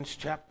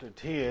Chapter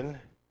 10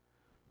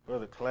 for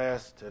the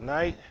class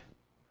tonight.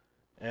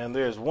 And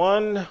there's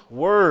one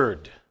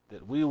word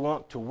that we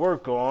want to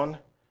work on,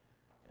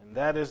 and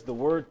that is the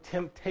word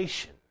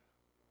temptation.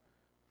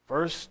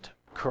 1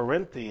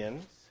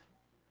 Corinthians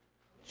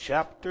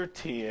chapter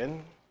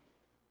 10.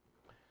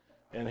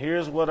 And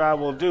here's what I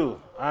will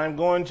do. I'm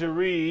going to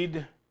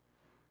read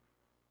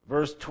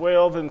verse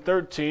 12 and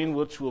 13,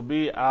 which will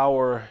be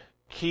our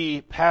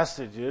key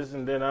passages,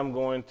 and then I'm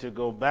going to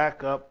go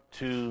back up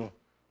to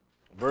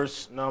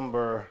verse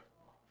number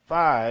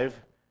 5,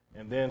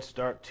 and then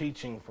start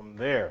teaching from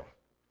there.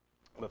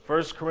 But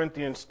 1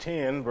 Corinthians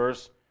 10,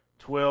 verse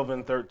 12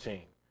 and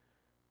 13.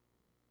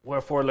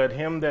 Wherefore let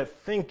him that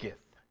thinketh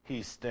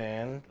he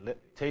stand,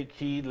 take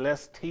heed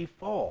lest he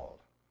fall.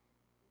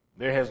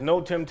 There has no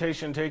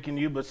temptation taken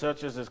you but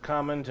such as is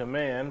common to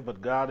man,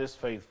 but God is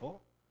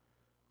faithful,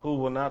 who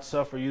will not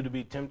suffer you to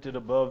be tempted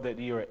above that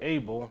ye are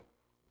able,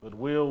 but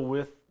will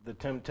with the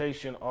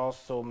temptation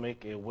also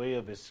make a way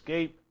of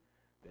escape,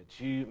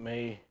 that you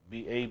may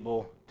be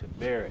able to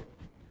bear it.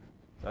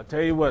 I'll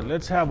tell you what,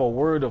 let's have a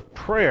word of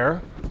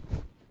prayer,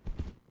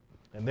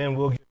 and then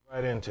we'll get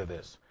right into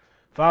this.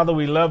 Father,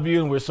 we love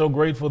you, and we're so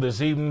grateful this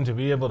evening to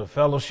be able to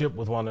fellowship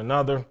with one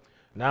another.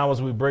 Now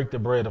as we break the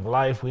bread of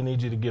life, we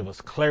need you to give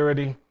us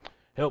clarity.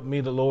 Help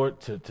me, the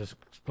Lord, to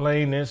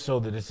explain this so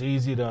that it's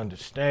easy to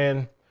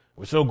understand.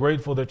 We're so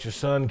grateful that your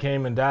Son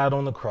came and died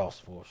on the cross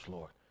for us,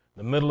 Lord.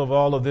 In the middle of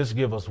all of this,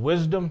 give us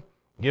wisdom.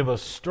 Give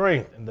us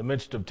strength in the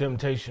midst of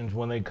temptations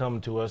when they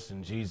come to us.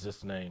 In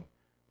Jesus' name,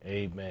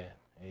 amen.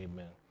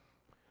 Amen.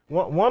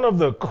 One of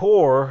the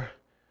core,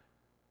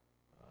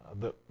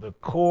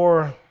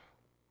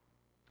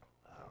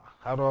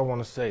 how do I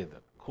want to say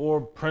that?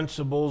 Core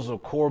principles or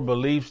core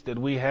beliefs that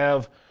we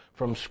have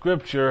from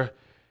Scripture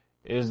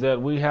is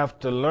that we have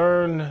to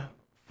learn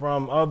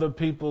from other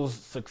people's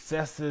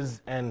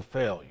successes and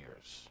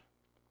failures.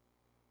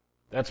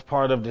 That's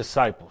part of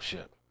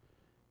discipleship.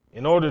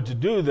 In order to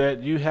do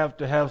that, you have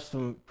to have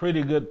some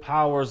pretty good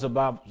powers of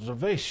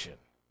observation.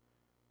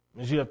 It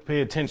means you have to pay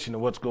attention to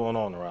what's going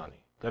on around you.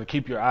 Got to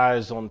keep your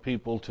eyes on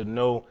people to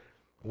know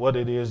what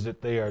it is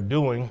that they are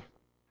doing.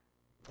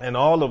 And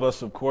all of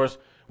us, of course,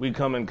 we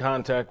come in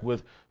contact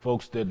with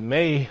folks that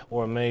may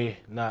or may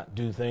not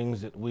do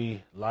things that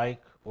we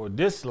like or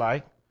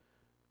dislike.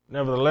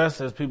 Nevertheless,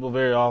 as people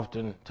very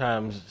often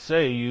times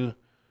say, you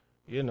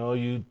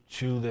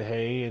chew the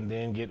hay and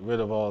then get rid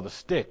of all the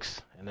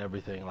sticks and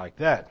everything like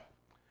that.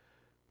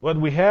 What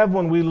we have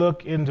when we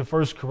look into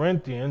 1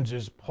 Corinthians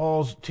is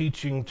Paul's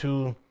teaching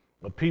to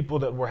the people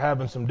that were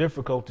having some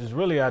difficulties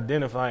really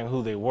identifying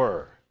who they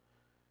were.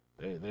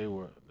 They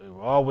were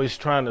always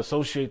trying to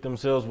associate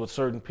themselves with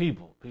certain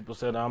people. People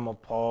said, I'm a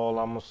Paul,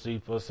 I'm a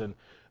Cephas, and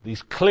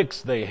these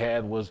cliques they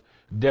had was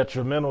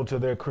detrimental to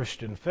their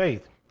Christian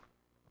faith.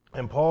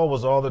 And Paul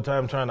was all the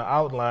time trying to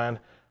outline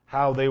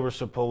how they were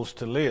supposed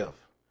to live.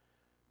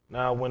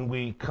 Now, when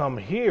we come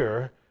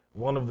here,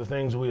 one of the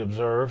things we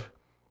observe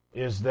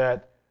is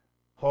that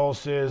Paul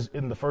says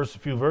in the first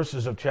few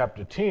verses of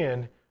chapter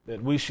 10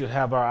 that we should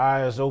have our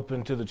eyes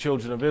open to the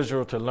children of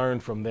Israel to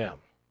learn from them.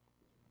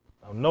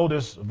 Now,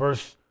 notice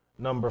verse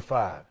number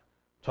 5.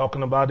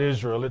 Talking about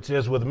Israel, it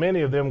says, with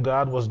many of them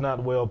God was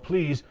not well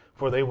pleased,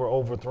 for they were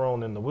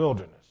overthrown in the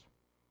wilderness.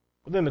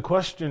 But then the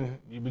question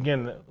you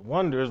begin to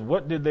wonder is,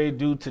 what did they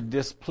do to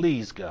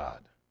displease God?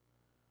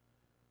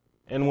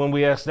 And when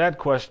we ask that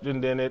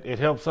question, then it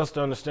helps us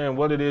to understand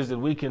what it is that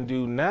we can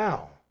do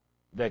now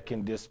that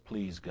can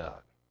displease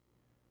God.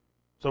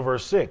 So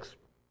verse 6,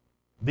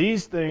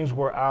 these things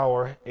were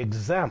our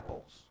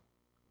examples.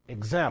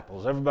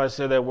 Examples. Everybody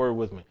say that word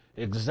with me.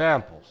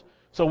 Examples.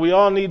 So we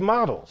all need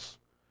models.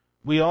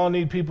 We all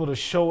need people to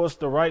show us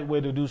the right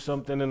way to do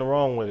something and the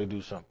wrong way to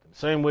do something.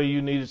 Same way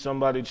you needed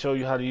somebody to show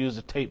you how to use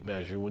a tape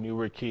measure when you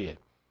were a kid.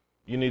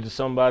 You needed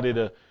somebody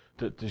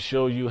to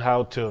show you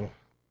how to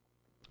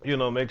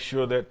make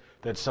sure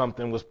that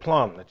something was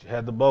plumb, that you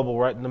had the bubble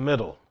right in the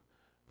middle.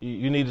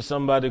 You needed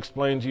somebody to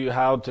explain to you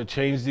how to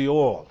change the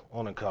oil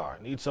on a car.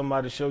 You need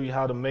somebody to show you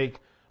how to make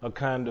a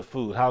kind of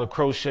food, how to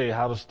crochet,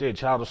 how to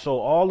stitch, how to sew.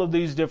 All of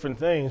these different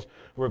things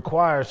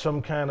require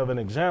some kind of an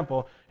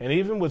example. And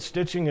even with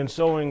stitching and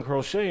sewing,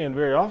 crocheting,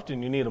 very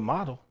often you need a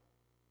model,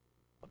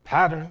 a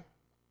pattern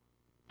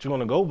that you're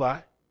going to go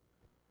by.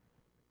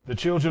 The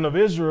children of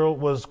Israel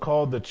was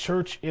called the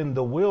church in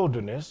the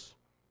wilderness,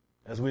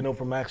 as we know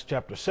from Acts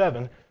chapter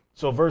 7.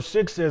 So verse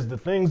 6 says the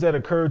things that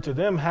occurred to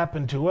them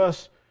happened to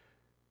us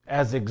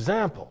as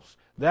examples.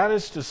 That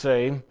is to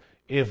say,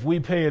 if we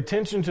pay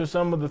attention to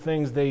some of the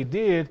things they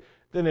did,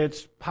 then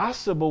it's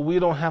possible we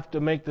don't have to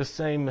make the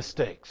same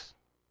mistakes.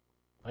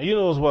 Now, you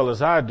know as well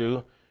as I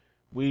do,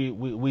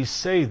 we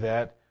say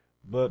that,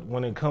 but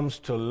when it comes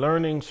to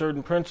learning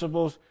certain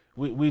principles,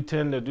 we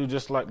tend to do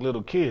just like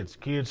little kids.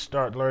 Kids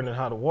start learning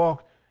how to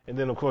walk, and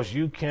then, of course,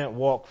 you can't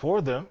walk for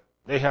them.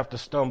 They have to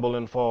stumble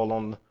and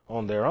fall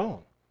on their own.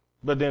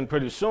 But then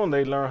pretty soon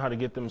they learn how to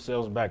get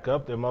themselves back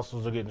up. Their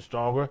muscles are getting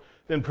stronger.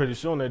 Then pretty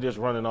soon they're just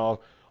running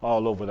all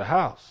over the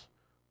house.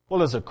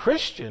 Well, as a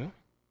Christian,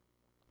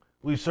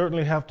 We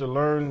certainly have to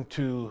learn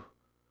to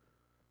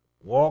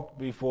walk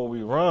before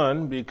we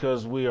run,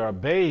 because we are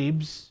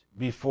babes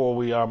before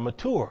we are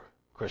mature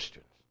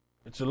Christians.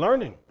 It's a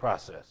learning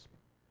process.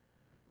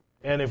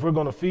 And if we're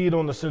going to feed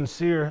on the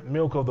sincere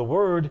milk of the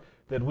word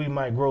that we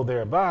might grow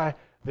thereby,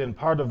 then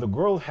part of the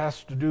growth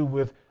has to do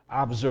with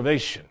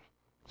observation.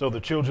 So the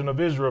children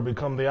of Israel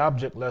become the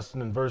object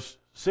lesson in verse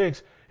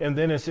 6, and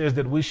then it says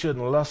that we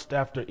shouldn't lust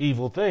after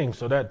evil things.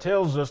 So that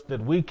tells us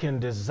that we can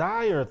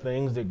desire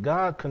things that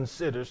God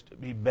considers to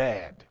be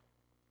bad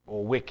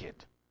or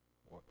wicked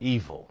or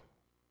evil.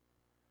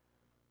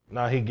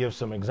 Now he gives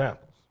some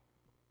examples.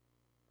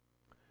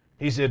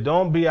 He said,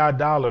 don't be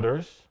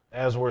idolaters,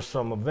 as were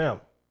some of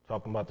them,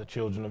 talking about the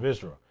children of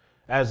Israel.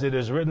 As it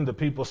is written, the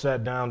people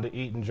sat down to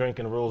eat and drink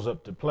and rose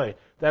up to play.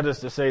 That is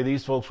to say,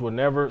 these folks were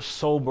never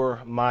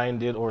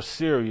sober-minded or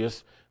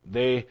serious.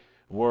 They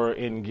were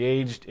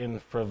engaged in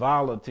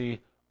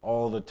frivolity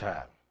all the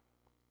time.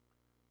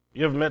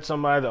 You ever met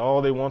somebody that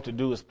all they want to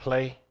do is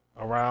play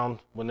around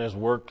when there's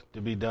work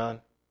to be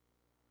done?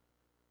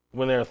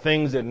 When there are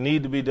things that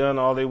need to be done,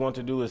 all they want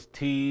to do is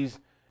tease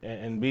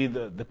and be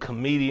the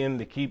comedian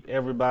to keep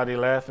everybody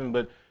laughing.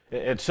 But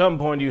at some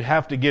point, you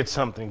have to get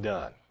something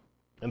done.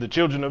 And the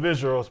children of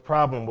Israel's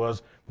problem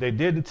was they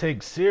didn't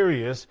take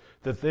serious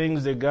the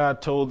things that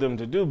God told them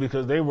to do,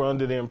 because they were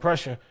under the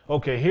impression,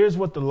 okay, here's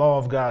what the law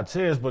of God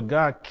says, but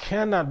God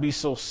cannot be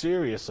so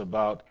serious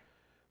about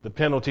the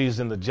penalties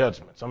and the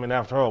judgments. I mean,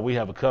 after all, we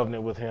have a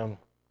covenant with him.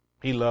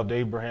 He loved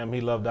Abraham.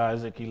 He loved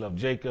Isaac. He loved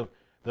Jacob.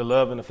 The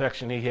love and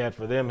affection he had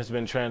for them has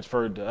been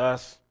transferred to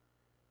us.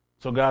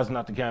 So God's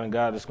not the kind of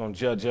God that's going to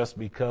judge us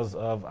because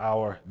of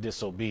our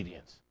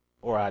disobedience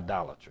or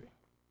idolatry.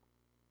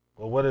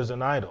 Well, what is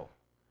an idol?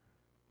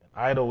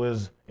 Idol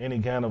is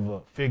any kind of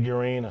a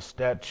figurine, a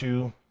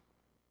statue,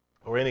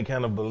 or any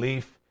kind of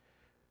belief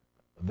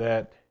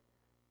that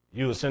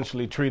you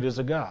essentially treat as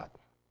a god.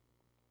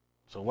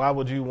 So why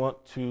would you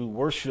want to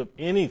worship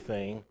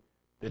anything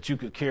that you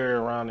could carry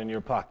around in your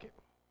pocket,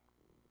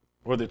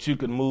 or that you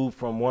could move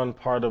from one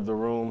part of the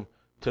room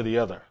to the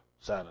other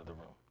side of the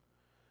room?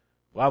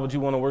 Why would you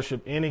want to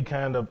worship any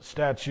kind of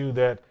statue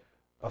that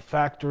a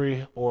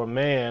factory or a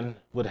man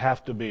would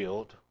have to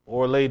build,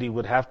 or a lady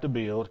would have to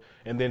build,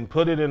 and then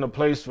put it in a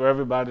place for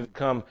everybody to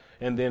come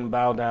and then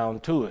bow down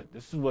to it?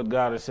 This is what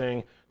God is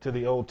saying to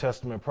the Old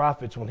Testament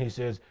prophets when he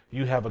says,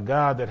 you have a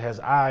God that has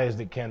eyes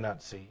that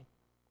cannot see,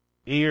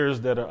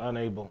 ears that are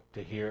unable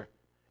to hear,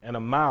 and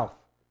a mouth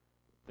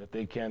that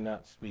they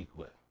cannot speak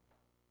with.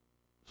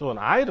 So an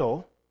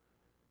idol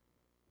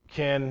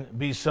can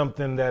be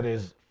something that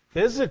is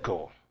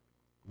physical,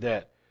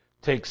 that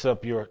takes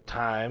up your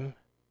time,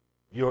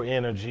 your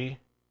energy,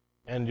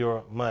 and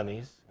your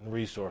monies and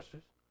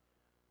resources.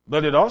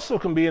 But it also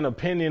can be an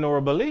opinion or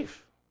a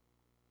belief.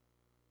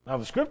 Now,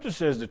 the scripture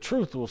says the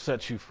truth will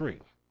set you free.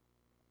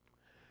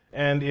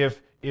 And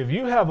if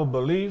you have a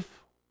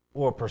belief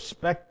or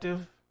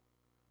perspective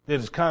that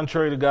is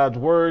contrary to God's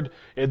word,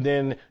 and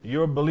then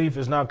your belief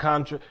is now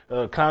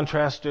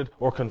contrasted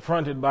or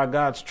confronted by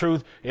God's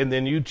truth, and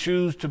then you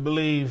choose to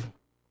believe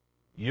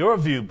your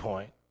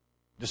viewpoint,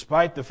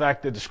 despite the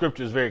fact that the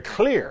scripture is very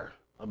clear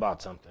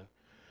about something,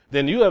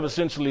 then you have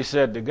essentially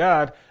said to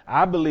God,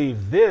 I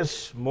believe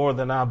this more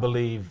than I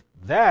believe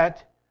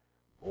that,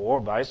 or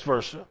vice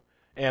versa,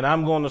 and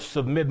I'm going to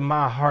submit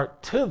my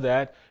heart to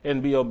that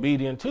and be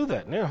obedient to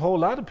that. And there are a whole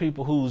lot of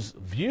people whose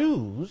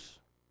views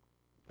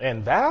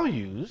and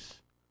values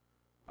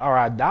are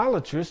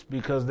idolatrous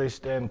because they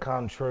stand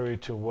contrary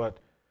to what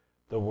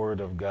the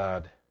Word of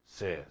God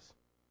says.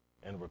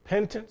 And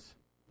repentance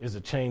is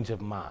a change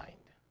of mind.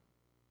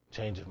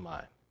 Change of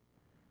mind.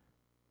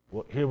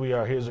 Well, here we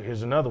are.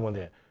 Here's another one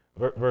there.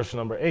 Verse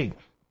number 8.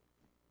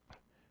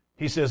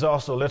 He says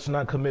also, let's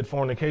not commit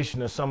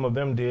fornication as some of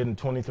them did, and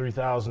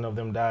 23,000 of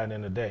them died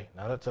in a day.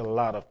 Now, that's a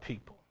lot of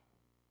people.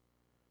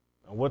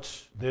 Now,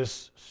 what's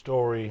this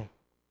story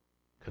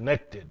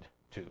connected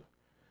to?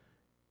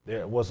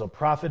 There was a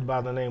prophet by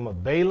the name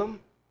of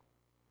Balaam.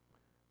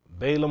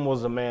 Balaam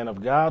was a man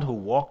of God who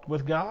walked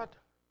with God.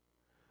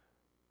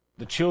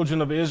 The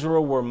children of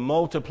Israel were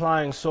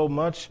multiplying so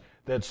much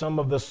that some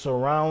of the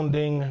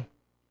surrounding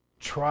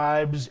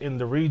tribes in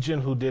the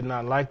region who did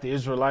not like the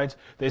Israelites,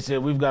 they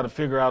said, we've got to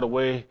figure out a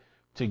way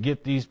to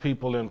get these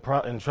people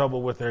in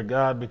trouble with their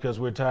God, because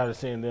we're tired of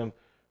seeing them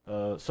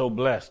so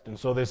blessed. And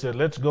so they said,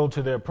 let's go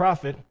to their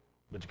prophet,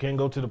 but you can't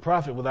go to the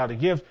prophet without a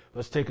gift.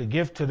 Let's take a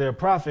gift to their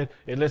prophet,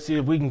 and let's see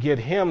if we can get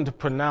him to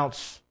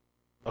pronounce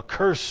a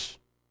curse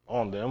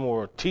on them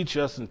or teach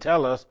us and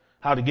tell us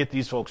how to get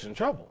these folks in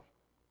trouble.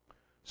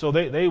 So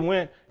they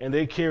went and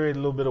they carried a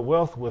little bit of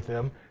wealth with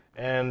them.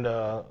 And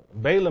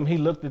Balaam, he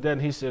looked at that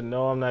and he said,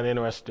 no, I'm not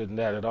interested in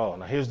that at all.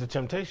 Now, here's the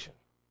temptation.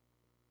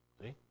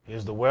 See?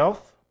 Here's the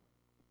wealth.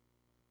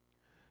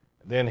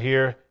 Then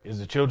here is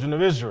the children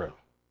of Israel.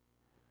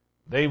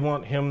 They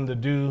want him to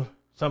do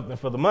something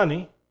for the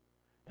money.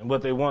 And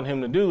what they want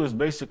him to do is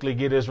basically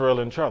get Israel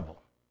in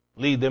trouble,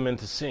 lead them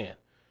into sin.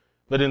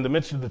 But in the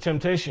midst of the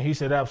temptation, he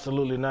said,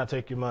 absolutely not,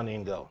 take your money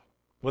and go.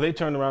 Well, they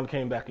turned around and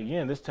came back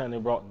again. This time they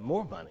brought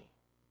more money.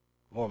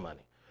 More money.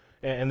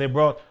 And they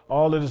brought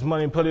all of this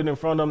money and put it in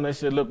front of them. They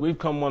said, look, we've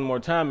come one more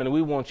time, and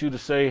we want you to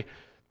say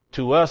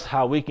to us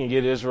how we can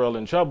get Israel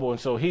in trouble. And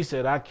so he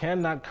said, I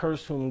cannot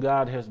curse whom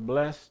God has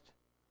blessed.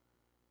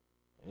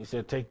 And he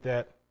said, take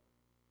that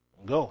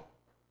and go.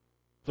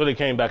 So they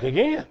came back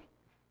again.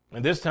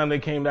 And this time they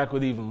came back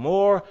with even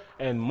more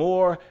and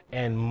more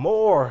and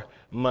more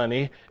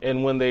money.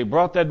 And when they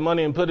brought that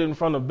money and put it in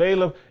front of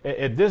Balaam,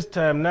 at this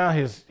time now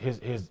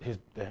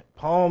the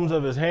palms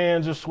of his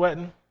hands are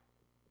sweating,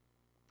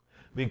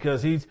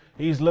 because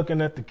he's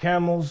looking at the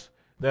camels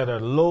that are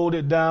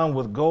loaded down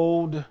with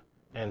gold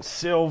and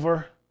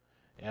silver.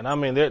 And I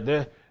mean,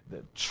 they're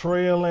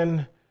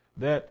trailing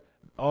that,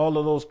 all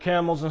of those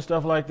camels and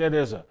stuff like that.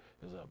 There's a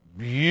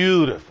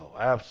beautiful,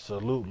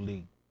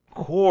 absolutely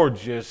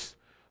gorgeous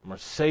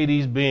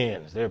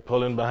Mercedes-Benz they're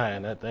pulling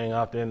behind that thing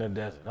out there in the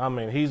desert. I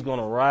mean, he's going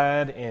to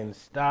ride in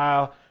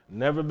style.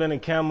 Never been a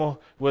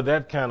camel with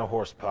that kind of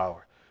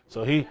horsepower.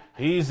 So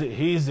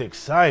he's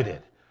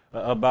excited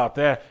about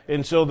that.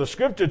 And so the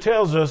scripture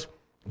tells us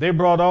they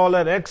brought all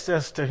that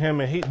excess to him,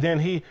 and then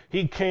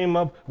he came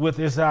up with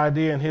this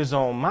idea in his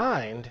own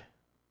mind.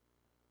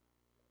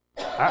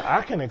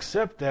 I can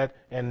accept that,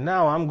 and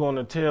now I'm going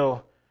to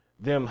tell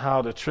them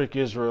how to trick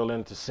Israel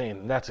into sin.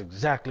 And that's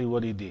exactly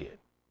what he did.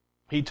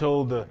 He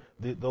told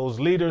those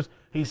leaders,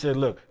 he said,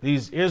 look,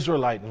 these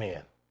Israelite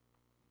men,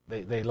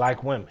 they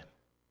like women,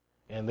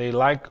 and they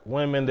like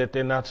women that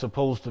they're not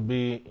supposed to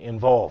be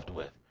involved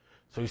with.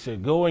 So he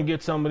said, go and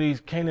get some of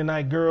these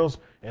Canaanite girls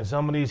and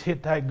some of these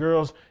Hittite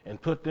girls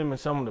and put them in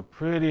some of the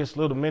prettiest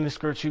little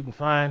miniskirts you can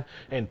find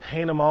and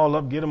paint them all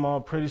up, get them all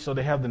pretty so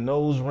they have the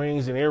nose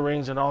rings and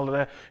earrings and all of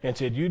that. And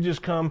said, you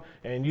just come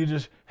and you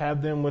just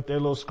have them with their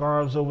little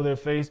scarves over their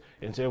face.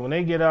 And said, when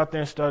they get out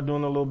there and start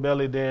doing a little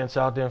belly dance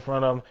out there in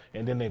front of them,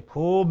 and then they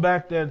pull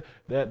back that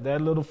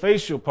little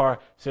facial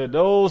part, said,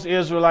 those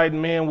Israelite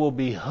men will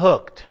be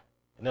hooked,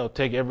 and they'll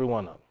take every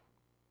one of them.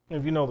 And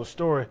if you know the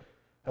story,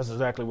 that's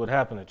exactly what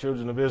happened. The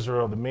children of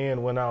Israel, the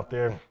men went out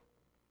there,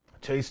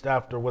 chased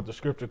after what the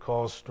scripture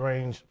calls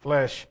strange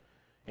flesh,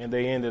 and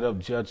they ended up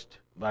judged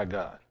by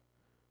God.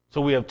 So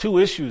we have two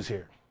issues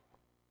here.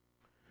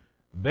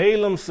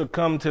 Balaam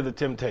succumbed to the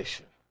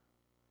temptation.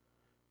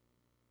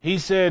 He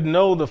said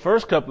no the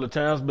first couple of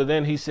times, but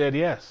then he said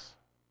yes.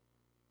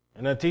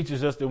 And that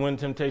teaches us that when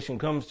temptation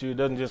comes to you, it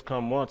doesn't just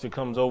come once, it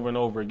comes over and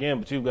over again,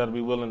 but you've got to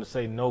be willing to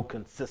say no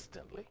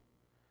consistently.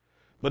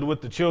 But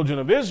with the children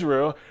of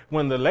Israel,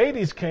 when the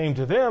ladies came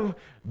to them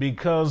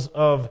because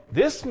of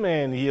this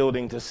man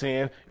yielding to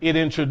sin, it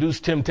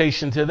introduced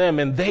temptation to them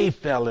and they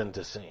fell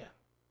into sin.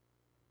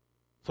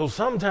 So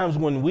sometimes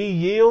when we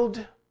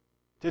yield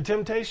to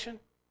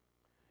temptation,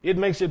 it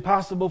makes it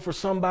possible for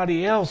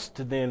somebody else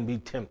to then be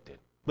tempted.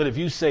 But if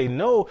you say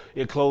no,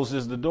 it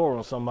closes the door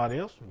on somebody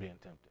else from being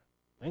tempted.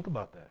 Think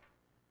about that.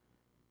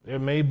 There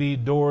may be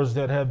doors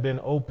that have been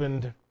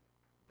opened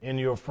in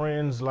your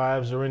friends'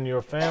 lives or in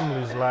your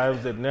family's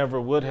lives that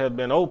never would have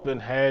been opened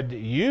had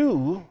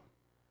you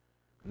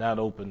not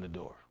opened the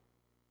door.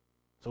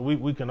 So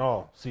we can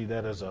all see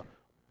that as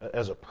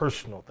a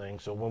personal thing.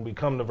 So when we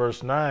come to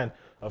verse 9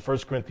 of 1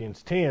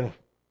 Corinthians 10,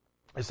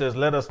 it says,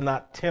 let us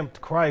not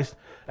tempt Christ,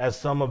 as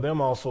some of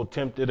them also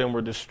tempted and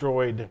were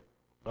destroyed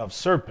of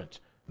serpents.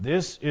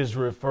 This is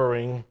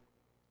referring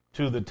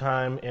to the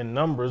time in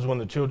Numbers when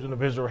the children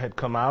of Israel had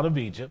come out of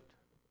Egypt.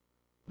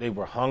 They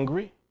were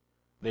hungry.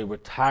 They were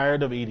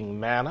tired of eating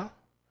manna,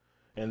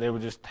 and they were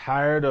just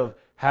tired of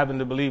having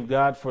to believe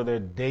God for their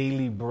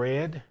daily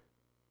bread.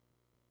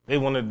 They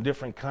wanted a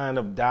different kind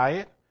of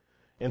diet.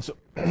 And so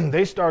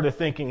they started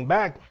thinking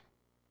back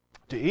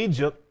to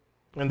Egypt,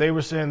 and they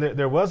were saying that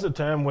there was a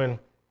time when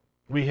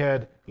we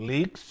had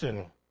leeks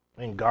and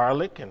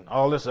garlic and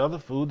all this other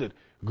food that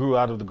grew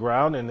out of the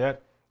ground, and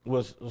that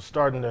was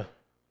starting to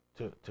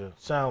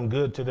sound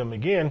good to them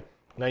again.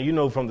 Now, you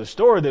know from the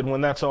story that when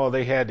that's all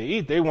they had to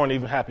eat, they weren't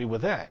even happy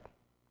with that.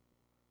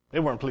 They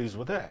weren't pleased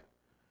with that.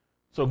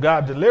 So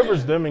God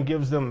delivers them and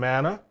gives them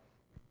manna.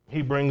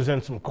 He brings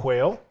in some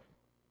quail.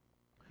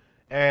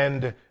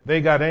 And they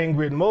got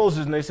angry at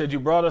Moses, and they said, you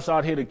brought us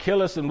out here to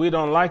kill us, and we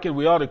don't like it.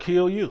 We ought to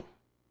kill you.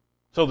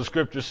 So the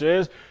scripture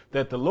says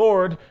that the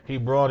Lord, he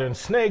brought in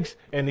snakes,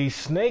 and these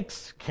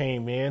snakes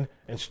came in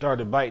and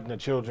started biting the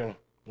children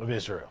of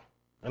Israel.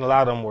 And a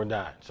lot of them were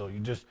dying. So you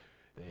just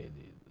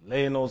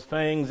laying those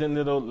fangs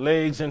into the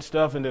legs and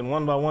stuff, and then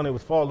one by one it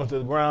was falling to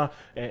the ground,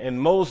 and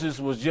Moses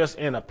was just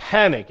in a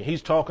panic.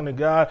 He's talking to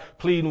God,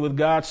 pleading with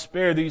God,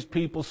 spare these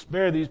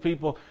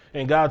people,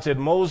 and God said,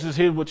 Moses,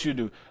 here's what you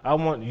do. I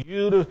want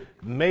you to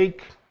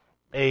make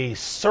a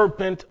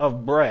serpent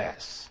of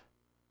brass.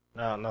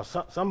 Now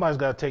somebody's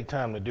got to take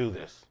time to do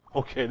this.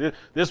 Okay,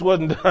 this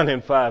wasn't done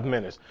in 5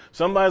 minutes.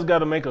 Somebody's got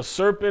to make a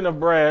serpent of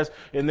brass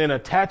and then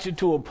attach it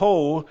to a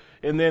pole,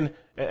 and then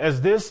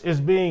as this is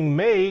being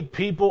made,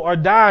 people are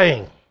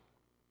dying.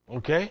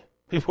 Okay?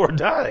 People are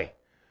dying.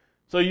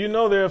 So you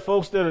know there are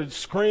folks that are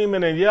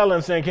screaming and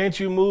yelling saying, can't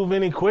you move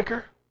any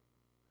quicker?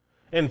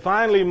 And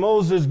finally,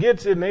 Moses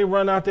gets it, and they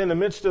run out there in the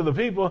midst of the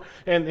people.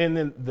 And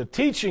then the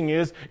teaching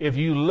is, if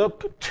you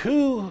look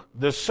to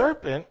the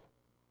serpent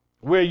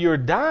where you're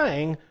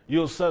dying,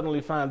 you'll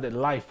suddenly find that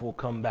life will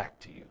come back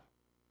to you.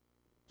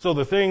 So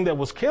the thing that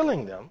was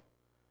killing them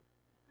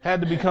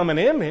had to become an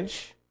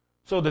image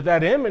so that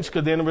that image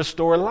could then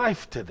restore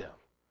life to them.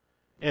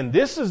 And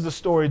this is the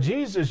story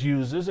Jesus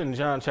uses in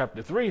John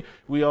chapter 3.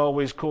 We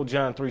always quote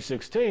John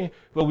 3:16,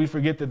 but we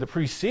forget that the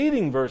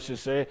preceding verses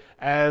say,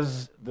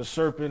 as the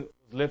serpent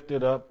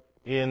lifted up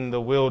in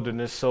the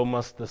wilderness, so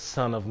must the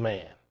Son of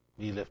Man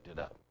be lifted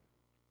up.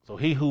 So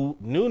he who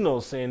knew no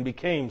sin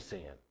became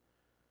sin.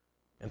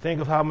 And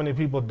think of how many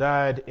people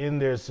died in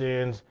their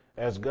sins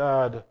as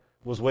God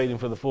was waiting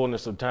for the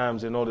fullness of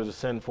times in order to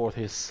send forth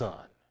his Son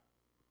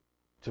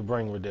to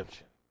bring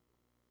redemption.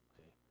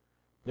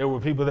 There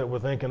were people that were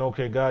thinking,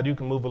 okay, God, you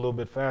can move a little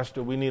bit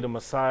faster. We need a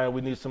Messiah.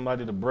 We need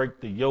somebody to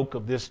break the yoke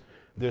of this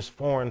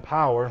foreign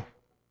power.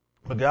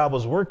 But God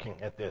was working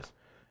at this.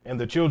 And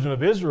the children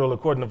of Israel,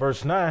 according to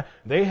verse 9,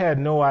 they had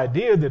no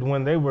idea that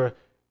when they were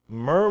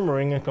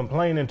murmuring and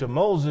complaining to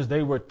Moses,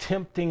 they were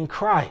tempting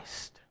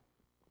Christ.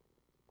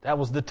 That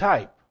was the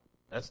type.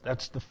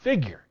 That's the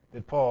figure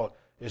that Paul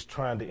is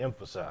trying to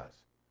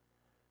emphasize.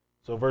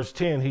 So verse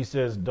 10, he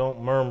says,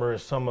 don't murmur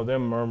as some of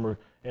them murmured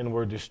and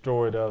were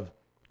destroyed of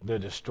the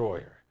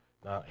destroyer.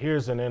 Now,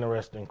 here's an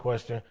interesting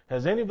question.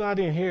 Has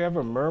anybody in here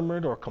ever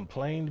murmured or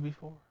complained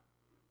before?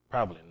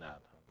 Probably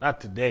not. Not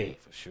today,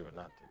 for sure.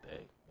 Not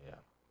today.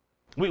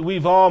 Yeah.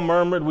 We've all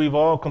murmured. We've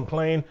all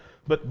complained.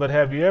 But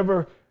have you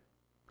ever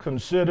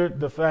considered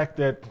the fact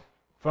that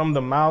from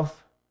the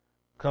mouth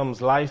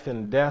comes life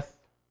and death?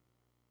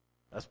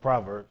 That's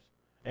Proverbs.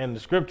 And the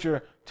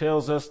scripture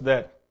tells us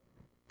that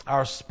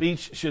our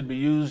speech should be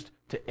used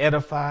to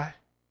edify.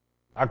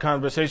 Our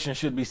conversation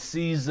should be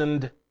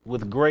seasoned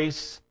with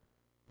grace.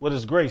 What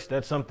is grace?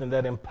 That's something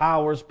that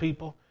empowers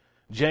people.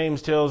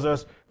 James tells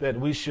us that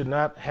we should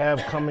not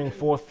have coming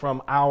forth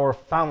from our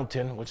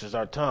fountain, which is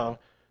our tongue,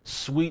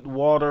 sweet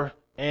water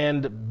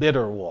and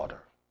bitter water.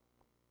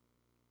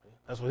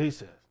 That's what he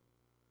says.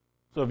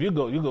 So if you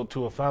go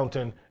to a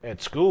fountain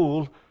at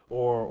school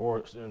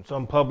or in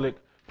some public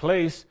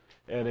place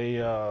at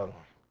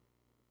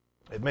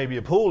it may be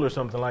a pool or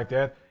something like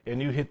that,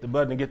 and you hit the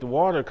button and get the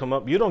water to come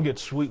up, you don't get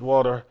sweet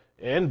water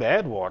and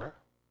bad water.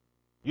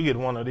 You get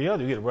one or the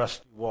other. You get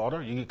rusty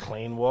water, you get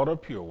clean water,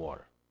 pure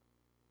water.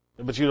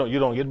 But you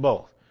don't get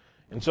both.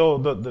 And so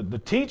the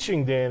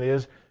teaching then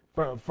is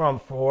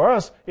for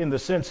us in the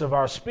sense of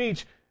our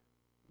speech,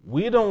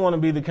 we don't want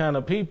to be the kind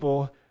of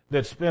people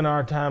that spend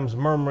our times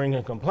murmuring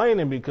and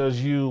complaining, because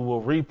you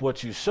will reap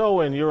what you sow,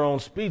 and your own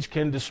speech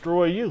can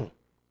destroy you.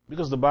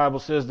 Because the Bible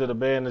says that a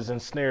man is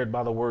ensnared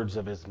by the words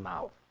of his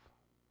mouth.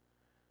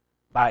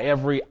 By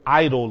every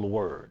idle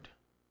word,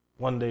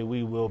 one day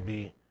we will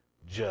be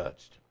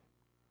judged.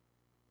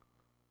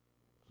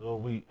 So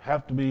we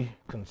have to be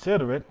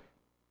considerate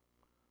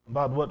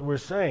about what we're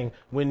saying.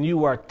 When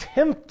you are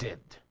tempted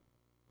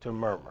to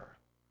murmur,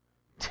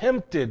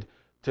 tempted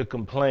to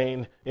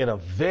complain in a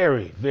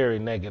very, very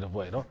negative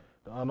way.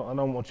 I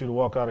don't want you to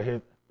walk out of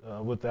here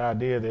with the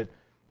idea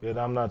that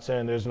I'm not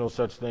saying there's no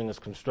such thing as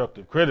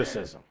constructive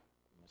criticism.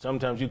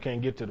 Sometimes you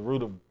can't get to the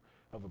root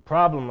of a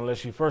problem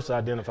unless you first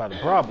identify the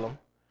problem.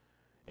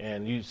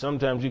 And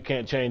sometimes you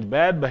can't change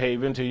bad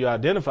behavior until you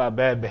identify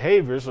bad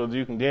behavior, so that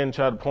you can then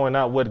try to point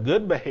out what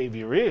good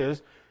behavior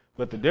is.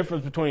 But the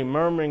difference between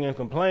murmuring and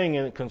complaining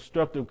and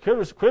constructive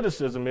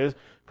criticism is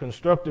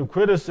constructive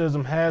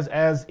criticism has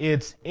as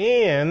its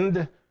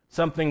end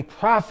something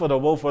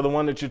profitable for the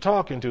one that you're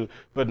talking to.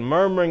 But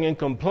murmuring and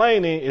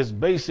complaining is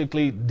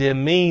basically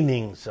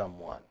demeaning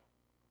someone.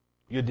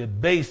 You're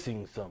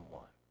debasing someone.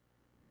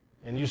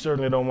 And you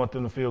certainly don't want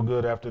them to feel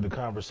good after the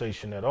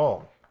conversation at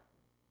all.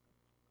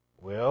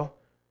 Well,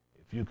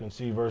 if you can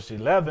see verse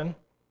 11,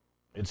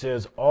 it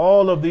says,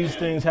 all of these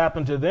things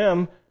happen to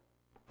them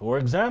for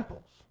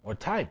examples or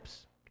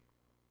types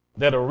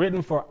that are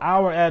written for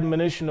our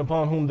admonition,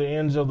 upon whom the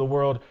ends of the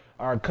world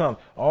are come.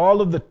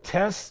 All of the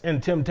tests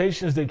and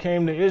temptations that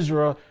came to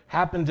Israel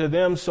happened to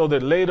them so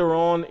that later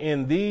on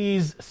in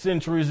these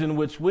centuries in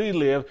which we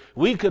live,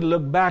 we could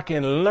look back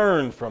and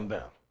learn from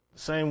them. The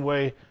same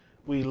way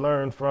we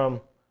learn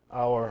from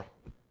our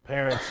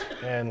parents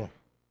and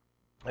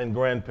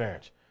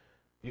grandparents.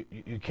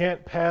 You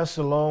can't pass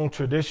along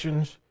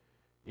traditions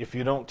if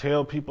you don't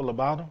tell people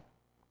about them.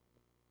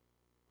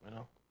 You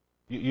know,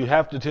 you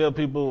have to tell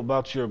people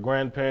about your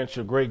grandparents,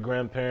 your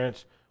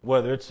great-grandparents,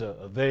 whether it's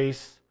a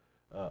vase,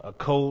 a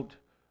coat,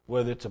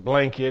 whether it's a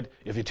blanket.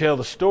 If you tell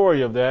the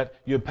story of that,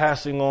 you're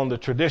passing on the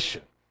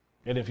tradition.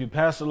 And if you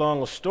pass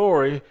along a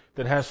story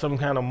that has some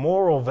kind of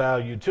moral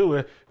value to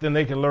it, then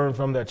they can learn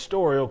from that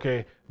story,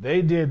 okay,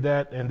 they did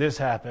that and this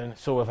happened,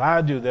 so if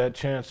I do that,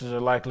 chances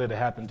are likely to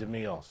happen to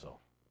me also.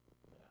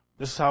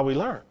 This is how we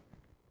learn.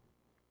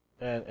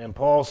 And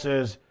Paul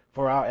says,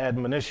 for our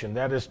admonition,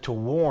 that is to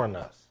warn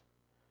us.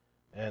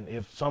 And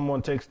if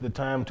someone takes the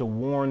time to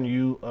warn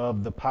you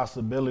of the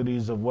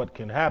possibilities of what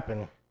can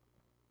happen,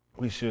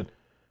 we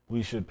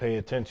should pay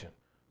attention.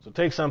 So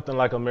take something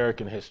like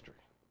American history.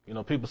 You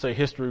know, people say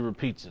history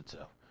repeats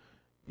itself.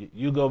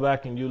 You go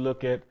back and you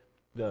look at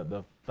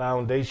the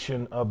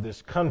foundation of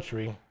this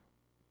country,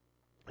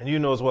 and you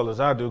know as well as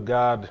I do,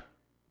 God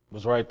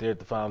was right there at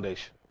the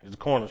foundation. He's the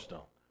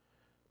cornerstone.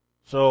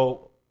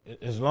 So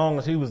as long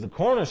as he was the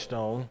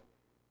cornerstone,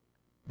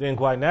 then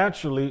quite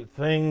naturally,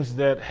 things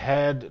that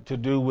had to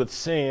do with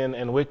sin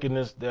and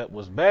wickedness that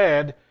was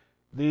bad,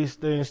 these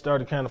things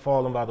started kind of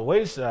falling by the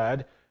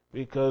wayside,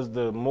 because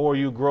the more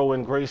you grow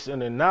in grace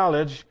and in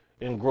knowledge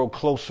and grow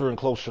closer and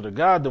closer to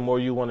God, the more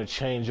you want to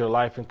change your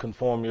life and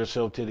conform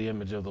yourself to the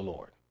image of the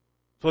Lord.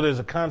 So there's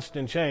a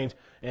constant change,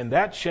 and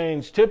that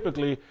change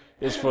typically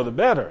is for the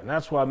better. And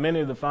that's why many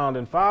of the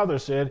founding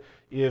fathers said,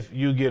 if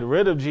you get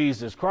rid of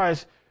Jesus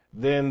Christ,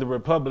 then the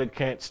republic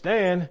can't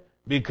stand,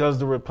 because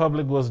the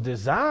republic was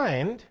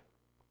designed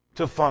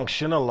to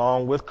function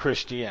along with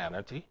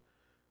Christianity.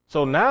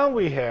 So now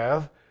we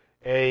have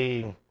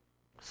a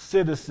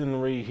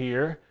citizenry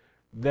here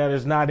that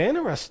is not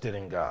interested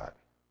in God.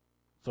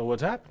 So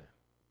what's happening?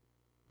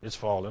 It's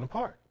falling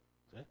apart.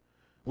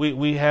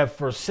 We have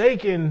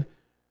forsaken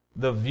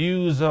the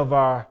views of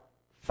our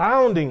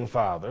founding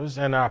fathers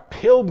and our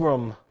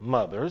pilgrim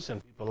mothers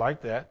and people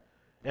like that.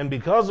 And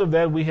because of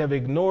that, we have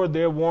ignored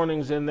their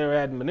warnings and their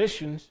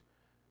admonitions.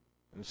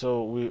 And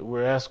so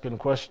we're asking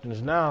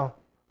questions now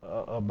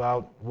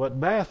about what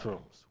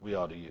bathrooms we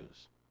ought to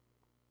use.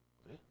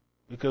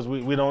 Because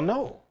we don't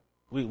know.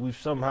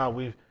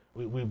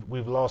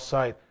 We've lost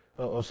sight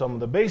of some of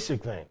the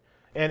basic things.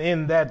 And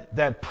in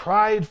that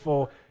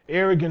prideful,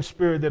 arrogant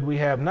spirit that we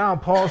have now,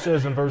 Paul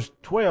says in verse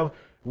 12,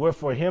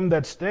 wherefore him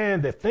that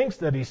thinks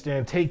that he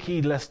stand, take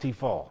heed lest he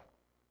fall.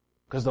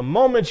 Because the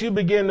moment you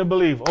begin to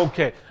believe,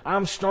 okay,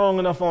 I'm strong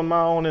enough on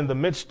my own in the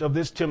midst of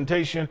this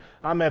temptation,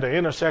 I'm at an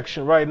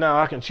intersection right now,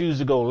 I can choose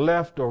to go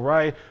left or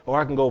right, or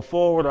I can go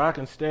forward, or I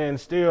can stand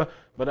still,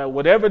 but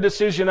whatever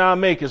decision I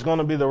make is going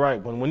to be the right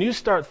one. When you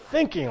start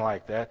thinking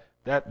like that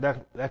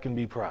can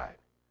be pride.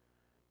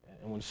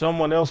 And when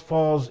someone else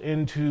falls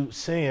into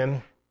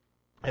sin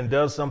and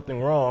does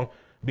something wrong,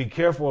 be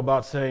careful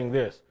about saying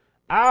this: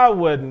 I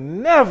would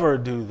never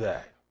do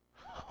that.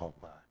 Oh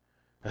my.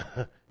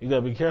 You got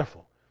to be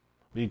careful,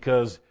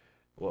 because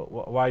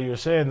while you're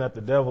saying that, the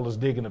devil is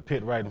digging a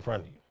pit right in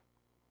front of you.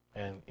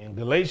 And in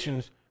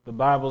Galatians, the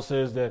Bible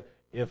says that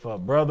if a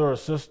brother or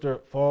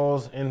sister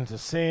falls into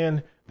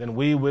sin, then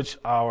we which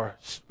are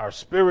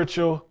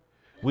spiritual,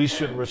 we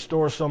should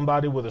restore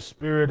somebody with a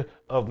spirit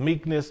of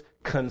meekness,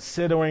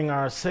 considering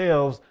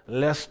ourselves,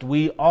 lest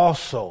we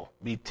also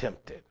be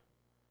tempted.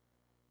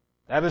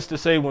 That is to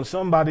say, when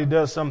somebody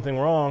does something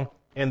wrong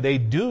and they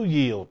do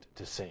yield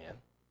to sin,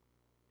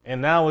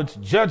 and now it's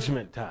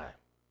judgment time,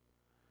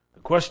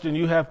 the question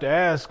you have to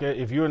ask,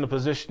 if you're in the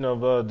position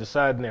of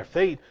deciding their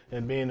fate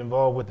and being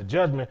involved with the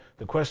judgment,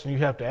 the question you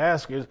have to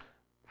ask is,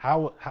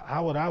 how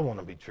would I want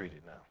to be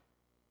treated now?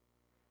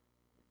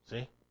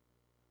 See?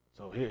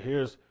 So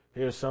here's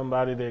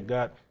somebody that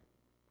got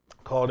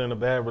caught in a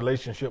bad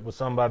relationship with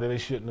somebody they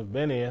shouldn't have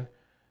been in,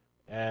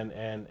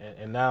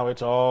 and now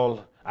it's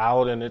all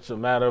out, and it's a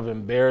matter of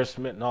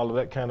embarrassment and all of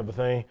that kind of a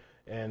thing,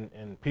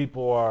 and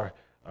people are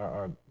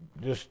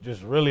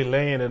just really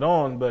laying it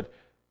on. But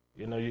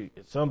you know,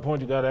 at some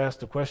point you got to ask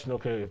the question: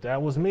 okay, if that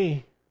was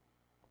me,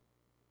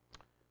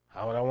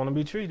 how would I want to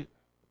be treated?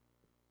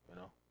 You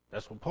know,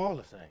 that's what Paul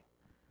is saying.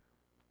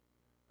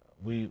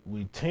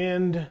 We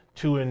tend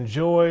to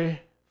enjoy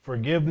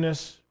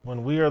forgiveness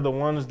when we are the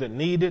ones that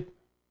need it.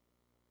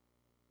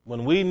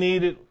 When we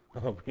need it,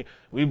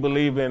 we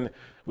believe in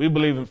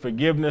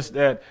forgiveness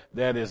that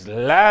is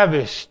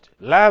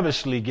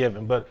lavishly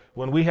given. But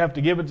when we have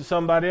to give it to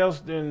somebody else,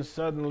 then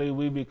suddenly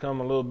we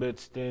become a little bit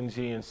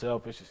stingy and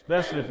selfish,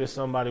 especially if it's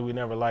somebody we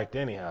never liked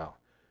anyhow.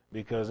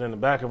 Because in the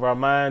back of our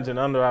minds and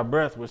under our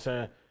breath, we're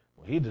saying,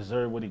 well, he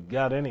deserved what he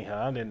got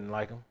anyhow. I didn't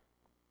like him.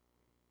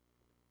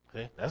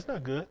 See, that's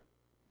not good.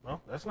 No,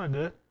 that's not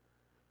good.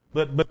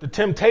 But the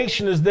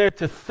temptation is there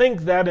to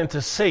think that and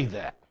to say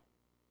that.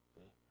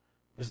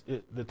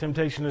 The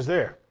temptation is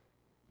there.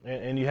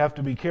 And you have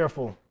to be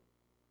careful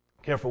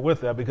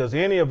with that, because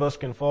any of us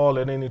can fall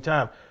at any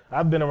time.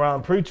 I've been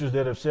around preachers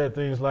that have said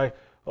things like,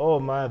 oh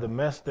my, the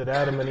mess that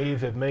Adam and Eve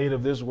have made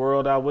of this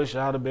world, I wish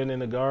I'd have been in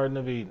the Garden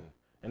of Eden.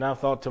 And I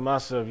thought to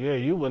myself, yeah,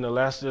 you wouldn't have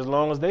lasted as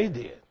long as they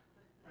did.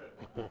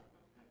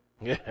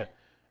 Yeah.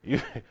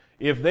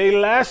 If they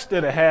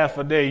lasted a half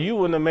a day, you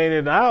wouldn't have made it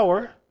an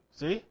hour.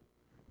 See?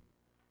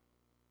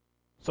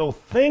 So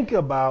think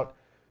about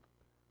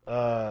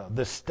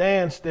the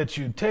stance that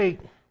you take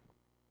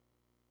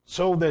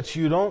so that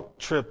you don't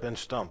trip and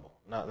stumble.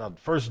 Now,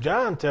 1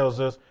 John tells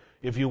us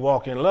if you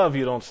walk in love,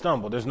 you don't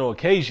stumble. There's no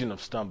occasion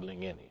of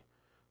stumbling in you.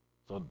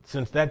 So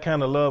since that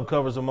kind of love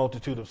covers a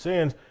multitude of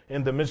sins,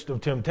 in the midst of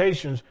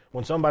temptations,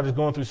 when somebody's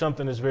going through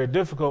something that's very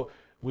difficult,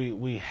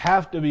 we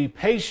have to be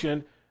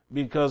patient,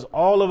 because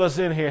all of us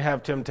in here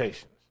have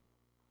temptations.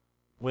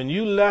 When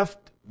you left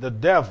the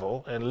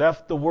devil and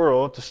left the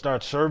world to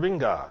start serving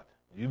God,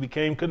 you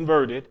became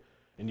converted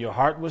and your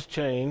heart was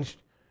changed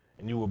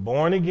and you were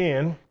born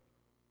again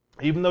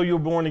Even though you're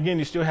born again,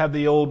 you still have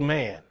the old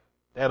man.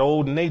 That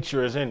old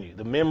nature is in you.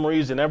 The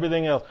memories and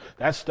everything else,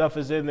 that stuff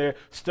is in there.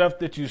 Stuff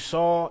that you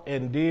saw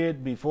and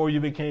did before you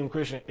became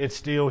Christian, it's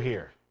still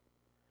here.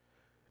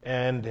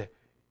 And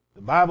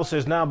the Bible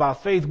says, now by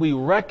faith we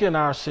reckon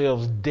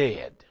ourselves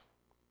dead.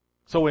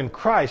 So in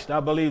Christ, I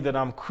believe that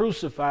I'm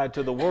crucified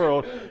to the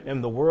world,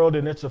 and the world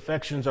and its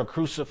affections are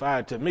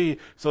crucified to me,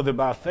 so that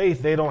by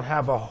faith they don't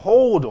have a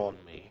hold on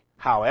me.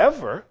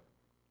 However,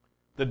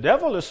 the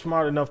devil is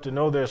smart enough to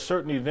know there are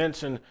certain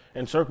events and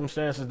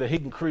circumstances that he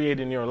can create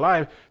in your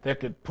life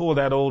that could pull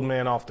that old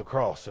man off the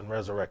cross and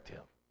resurrect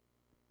him.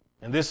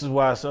 And this is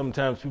why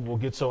sometimes people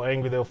get so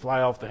angry they'll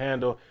fly off the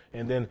handle,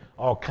 and then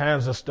all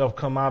kinds of stuff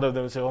come out of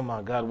them and say, oh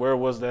my God, where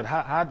was that?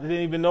 I didn't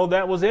even know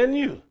that was in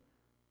you.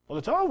 Well,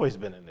 it's always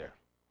been in there.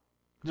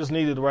 Just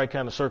needed the right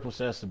kind of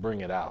circumstance to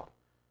bring it out.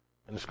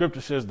 And the scripture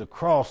says the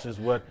cross is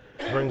what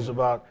brings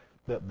about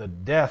the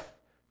death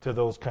to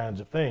those kinds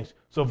of things.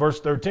 So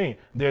verse 13,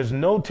 there's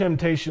no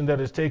temptation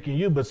that is taking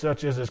you but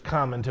such as is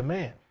common to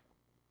man.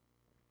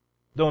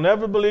 Don't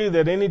ever believe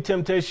that any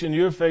temptation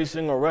you're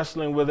facing or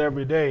wrestling with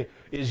every day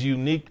is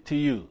unique to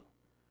you.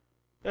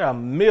 There are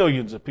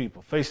millions of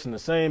people facing the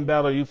same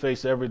battle you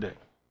face every day.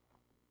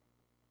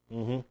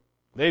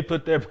 They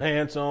put their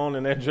pants on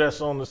and their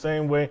dress on the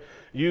same way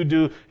you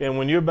do. And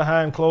when you're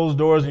behind closed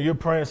doors and you're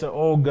praying, say,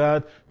 oh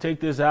God, take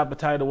this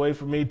appetite away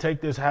from me.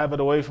 Take this habit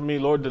away from me.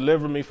 Lord,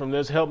 deliver me from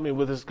this. Help me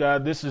with this,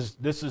 God. This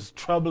is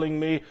troubling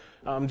me.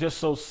 I'm just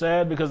so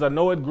sad because I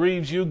know it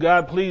grieves you.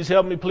 God, please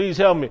help me. Please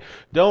help me.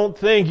 Don't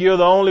think you're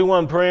the only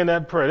one praying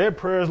that prayer. There are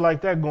prayers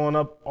like that going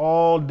up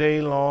all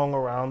day long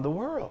around the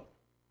world.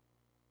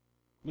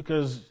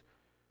 Because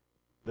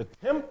the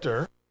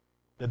tempter,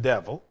 the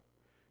devil,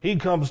 he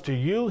comes to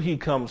you, he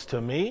comes to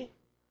me,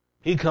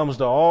 he comes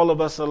to all of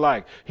us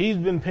alike. He's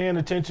been paying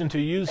attention to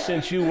you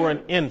since you were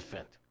an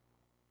infant.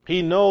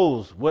 He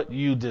knows what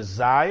you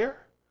desire.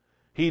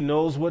 He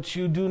knows what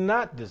you do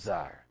not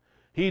desire.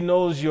 He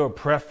knows your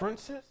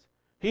preferences.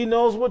 He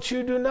knows what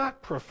you do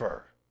not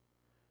prefer.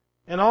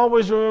 And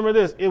always remember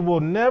this, it will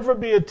never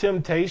be a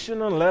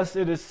temptation unless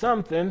it is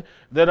something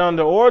that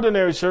under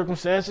ordinary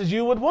circumstances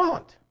you would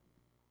want.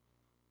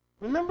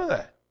 Remember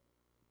that.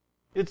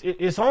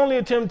 It's only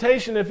a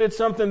temptation if it's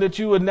something that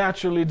you would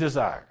naturally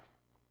desire.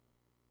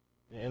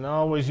 And I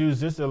always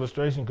use this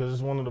illustration because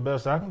it's one of the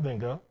best I can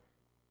think of.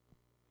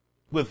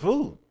 With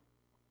food.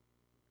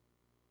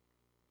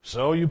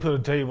 So you put a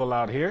table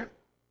out here.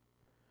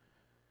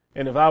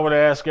 And if I were to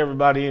ask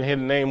everybody in here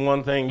to name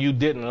one thing you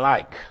didn't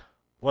like,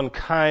 one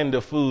kind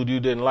of food you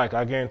didn't like,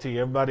 I guarantee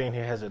you everybody in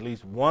here has at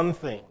least one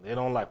thing they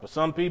don't like. For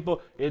some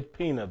people, it's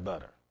peanut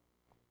butter.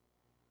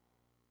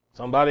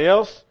 Somebody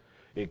else?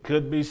 It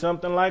could be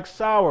something like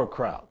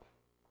sauerkraut.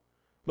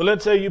 But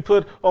let's say you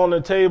put on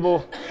the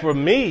table for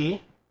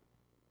me,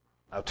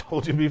 I've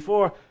told you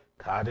before,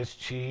 cottage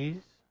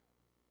cheese,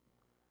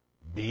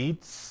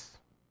 beets.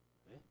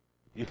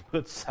 You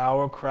put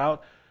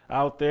sauerkraut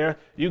out there.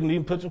 You can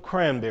even put some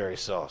cranberry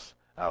sauce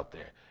out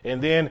there.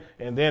 And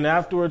then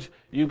afterwards,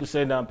 you can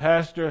say, now,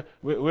 Pastor,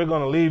 we're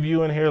going to leave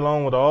you in here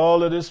alone with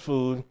all of this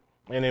food.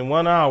 And in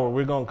 1 hour,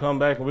 we're going to come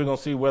back and we're going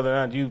to see whether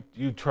or not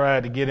you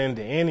tried to get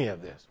into any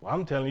of this. Well,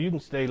 I'm telling you, you can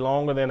stay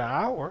longer than an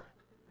hour.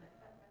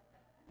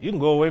 You can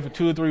go away for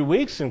 2 or 3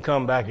 weeks and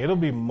come back. It'll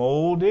be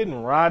molded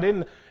and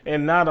rotted,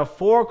 and not a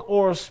fork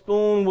or a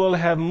spoon will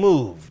have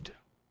moved.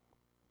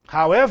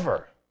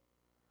 However,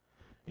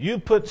 you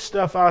put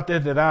stuff out there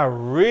that I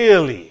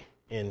really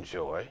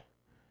enjoy,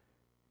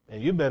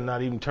 and you better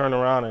not even turn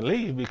around and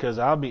leave because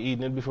I'll be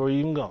eating it before you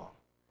even gone.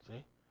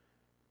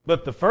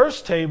 But the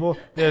first table,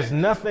 there's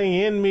nothing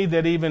in me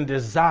that even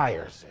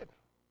desires it.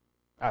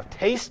 I've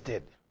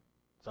tasted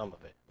some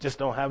of it, just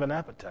don't have an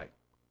appetite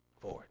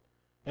for it.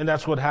 And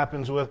that's what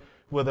happens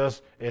with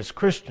us as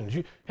Christians.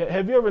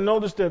 Have you ever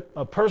noticed that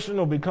a person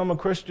will become a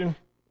Christian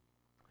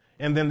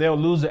and then they'll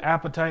lose the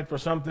appetite for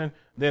something,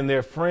 then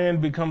their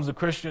friend becomes a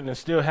Christian and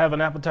still have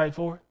an appetite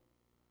for it?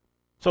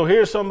 So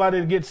here's somebody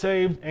to get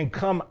saved and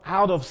come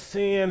out of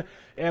sin,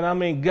 and I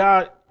mean,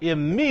 God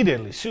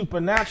immediately,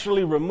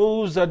 supernaturally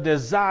removes a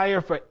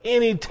desire for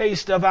any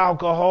taste of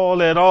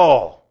alcohol at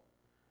all.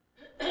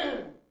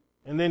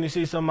 And then you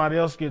see somebody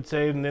else get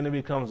saved, and then it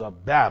becomes a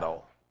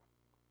battle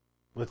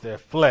with their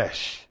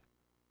flesh.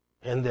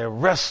 And they're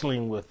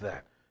wrestling with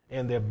that.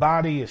 And their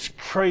body is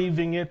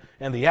craving it,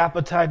 and the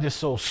appetite is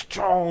so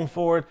strong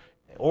for it,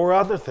 or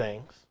other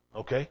things,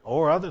 okay,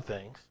 or other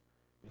things.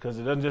 Because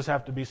it doesn't just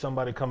have to be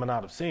somebody coming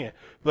out of sin.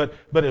 But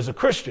as a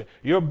Christian,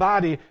 your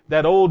body,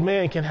 that old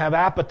man, can have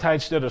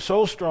appetites that are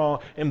so strong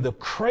and the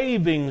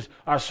cravings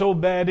are so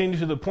bad in you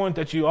to the point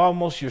that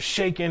you're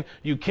shaking.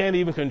 You can't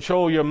even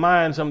control your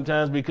mind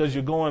sometimes because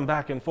you're going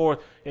back and forth.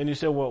 And you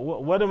say, well,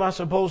 what am I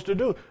supposed to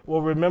do?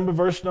 Well, remember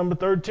verse number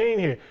 13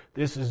 here.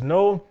 This is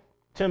no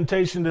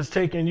temptation that's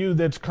taken you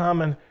that's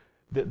common,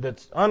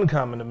 that's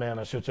uncommon to man,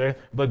 I should say.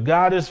 But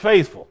God is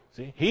faithful.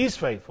 See, He's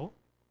faithful.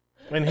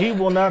 And He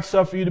will not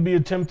suffer you to be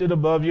tempted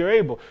above you're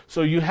able.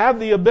 So you have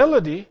the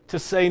ability to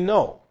say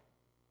no.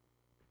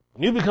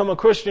 When you become a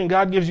Christian,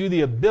 God gives you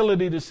the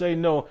ability to say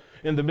no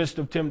in the midst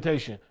of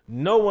temptation.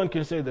 No one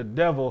can say the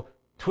devil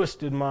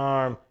twisted my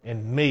arm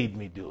and made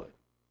me do it.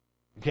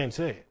 You can't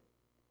say it.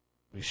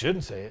 You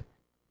shouldn't say it.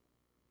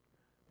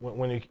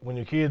 When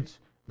your kids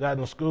got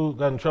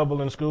in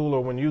trouble in school,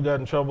 or when you got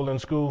in trouble in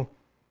school,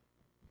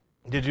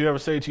 did you ever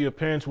say to your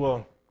parents,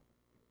 well,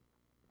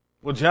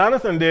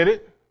 Jonathan did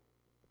it?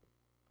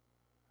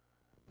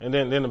 And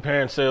then the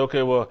parents say,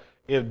 okay, well,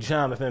 if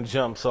Jonathan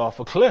jumps off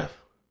a cliff,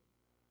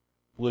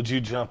 would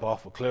you jump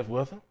off a cliff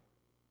with him?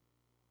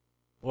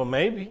 Well,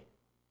 maybe.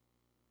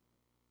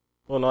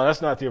 Well, no,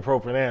 that's not the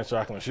appropriate answer,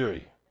 I can assure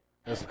you.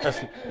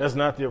 That's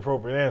not the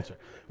appropriate answer.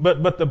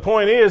 But the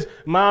point is,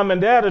 mom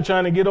and dad are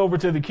trying to get over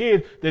to the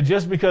kid that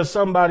just because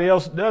somebody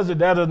else does it,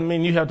 that doesn't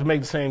mean you have to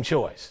make the same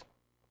choice.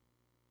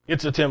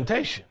 It's a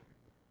temptation.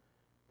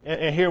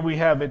 And here we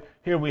have it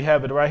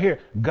right here.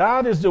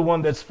 God is the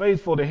one that's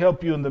faithful to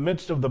help you in the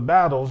midst of the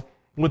battles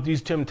with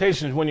these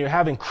temptations, when you're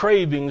having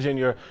cravings and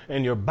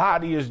your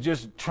body is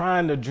just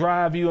trying to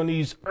drive you on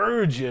these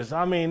urges.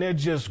 I mean, they're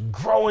just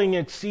growing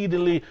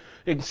exceedingly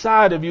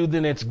inside of you.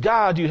 Then it's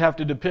God you have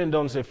to depend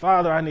on and say,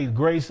 Father, I need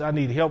grace. I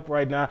need help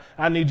right now.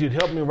 I need you to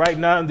help me right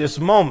now in this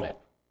moment.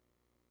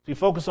 See,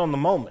 focus on the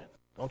moment.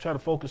 Don't try to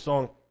focus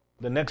on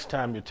the next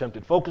time you're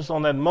tempted. Focus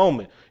on that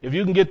moment. If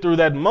you can get through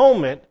that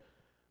moment,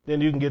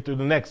 then you can get through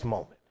the next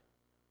moment.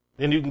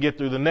 Then you can get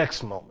through the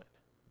next moment.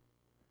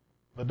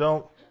 But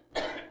don't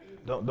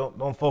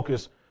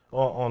focus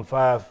on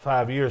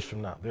five years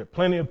from now. There are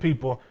plenty of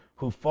people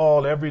who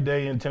fall every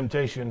day in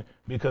temptation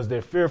because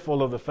they're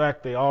fearful of the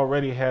fact they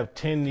already have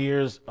 10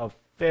 years of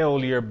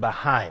failure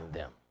behind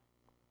them.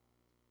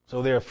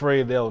 So they're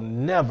afraid they'll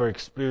never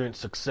experience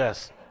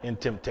success in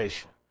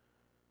temptation.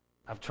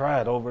 I've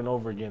tried over and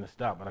over again to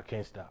stop, but I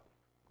can't stop.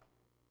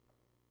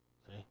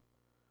 See?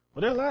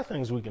 Well, there are a lot of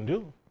things we can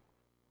do.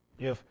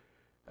 If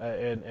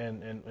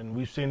and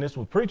we've seen this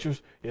with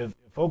preachers, if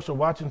folks are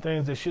watching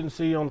things they shouldn't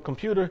see on the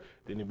computer,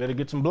 then you better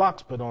get some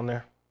blocks put on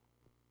there.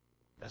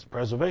 That's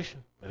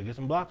preservation. Better get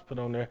some blocks put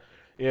on there.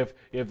 If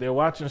they're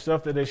watching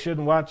stuff that they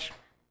shouldn't watch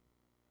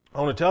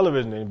on the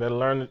television, then you better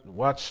learn to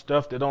watch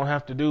stuff that don't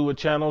have to do with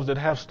channels that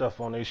have stuff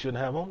on there you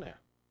shouldn't have on there.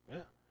 Yeah.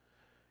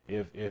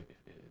 If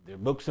there are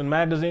books and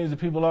magazines that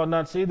people ought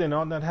not see, then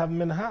ought not have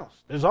them in the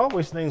house. There's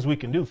always things we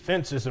can do,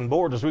 fences and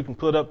borders we can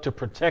put up to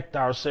protect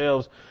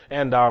ourselves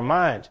and our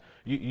minds.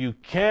 You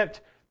can't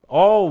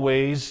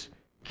always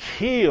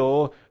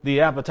kill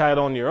the appetite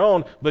on your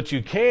own, but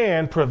you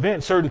can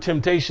prevent certain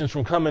temptations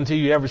from coming to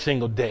you every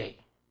single day.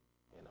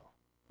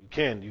 You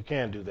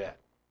can do that.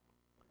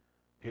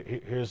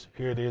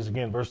 Here it is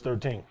again, verse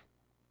 13.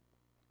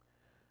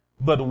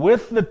 But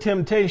with the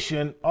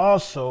temptation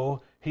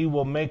also he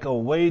will make a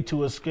way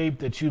to escape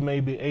that you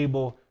may be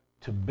able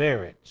to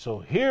bear it. So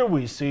here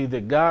we see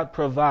that God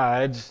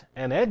provides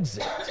an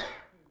exit.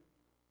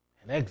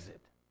 An exit.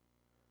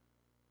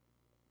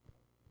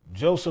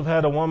 Joseph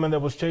had a woman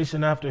that was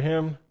chasing after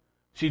him.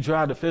 She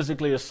tried to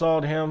physically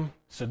assault him,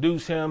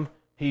 seduce him.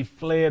 He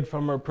fled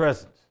from her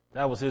presence.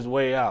 That was his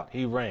way out.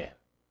 He ran.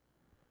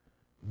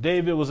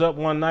 David was up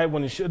one night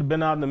when he should have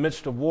been out in the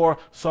midst of war,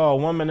 saw a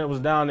woman that was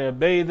down there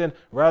bathing.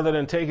 Rather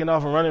than taking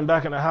off and running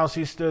back in the house,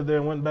 he stood there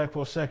and went back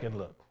for a second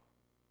look.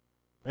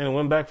 And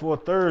went back for a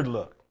third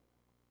look.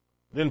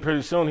 Then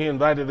pretty soon he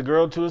invited the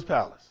girl to his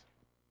palace.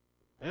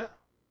 Yeah.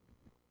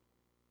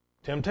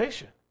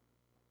 Temptation.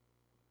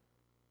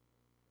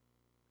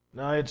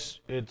 Now it's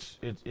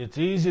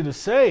easy to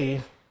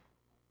say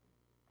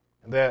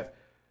that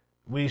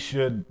we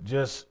should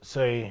just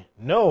say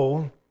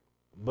no,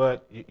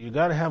 but you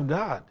got to have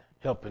God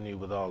helping you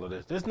with all of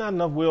this. There's not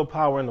enough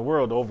willpower in the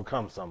world to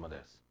overcome some of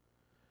this.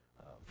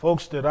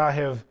 Folks that I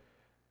have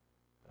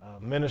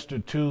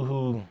ministered to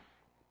who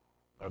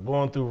are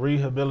going through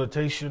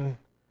rehabilitation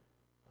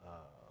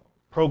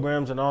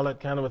programs and all that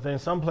kind of a thing.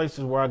 Some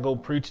places where I go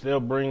preach, they'll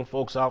bring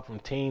folks out from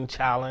Teen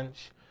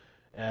Challenge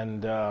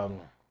and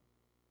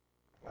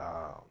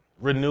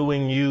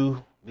Renewing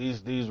You,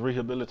 these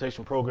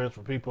rehabilitation programs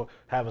for people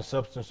having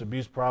substance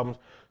abuse problems.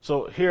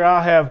 So here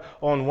I'll have,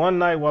 on one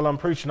night while I'm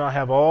preaching, I'll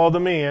have all the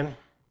men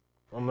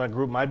from that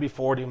group, might be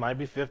 40, might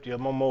be 50 of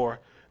them or more.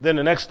 Then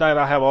the next night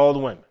I'll have all the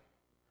women.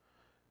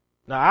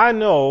 Now I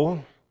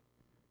know,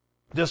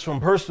 just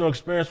from personal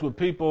experience with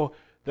people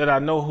that I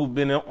know who've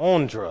been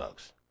on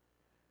drugs,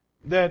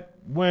 that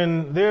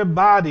when their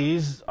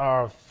bodies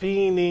are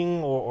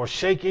fiending or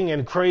shaking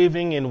and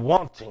craving and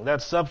wanting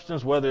that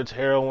substance, whether it's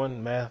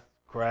heroin, meth,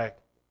 crack,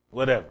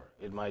 whatever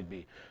it might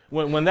be,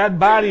 when that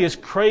body is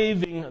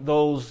craving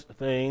those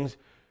things,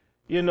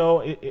 and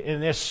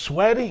they're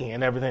sweating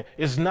and everything,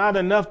 it's not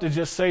enough to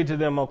just say to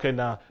them, okay,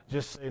 now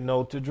just say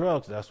no to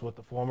drugs. That's what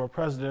the former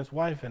president's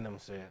wife and them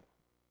said.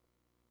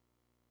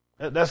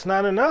 That's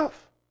not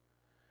enough.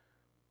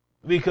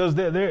 Because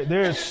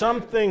there is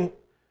something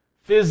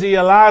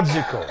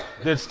physiological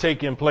that's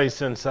taking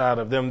place inside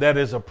of them that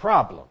is a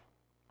problem.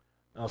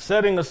 Now,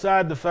 setting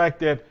aside the fact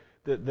that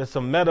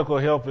some medical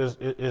help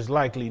is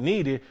likely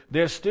needed,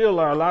 there still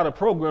are a lot of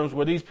programs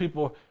where these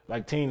people,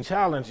 like Teen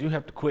Challenge, you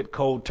have to quit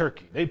cold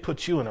turkey. They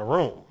put you in a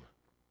room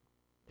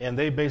And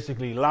they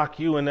basically lock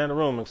you in that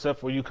room, except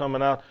for you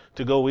coming out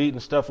to go eat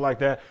and stuff like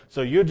that.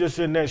 So you're just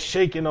in there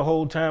shaking the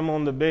whole time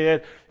on the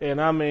bed. And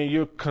I mean,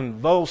 you're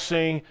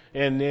convulsing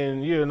and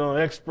then,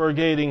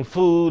 expurgating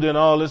food and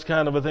all this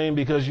kind of a thing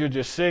because you're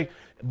just sick.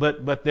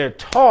 But they're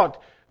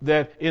taught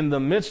that in the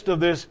midst of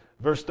this,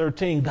 verse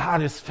 13,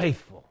 God is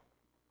faithful.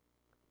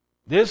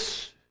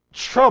 This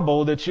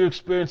trouble that you're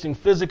experiencing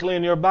physically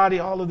in your body,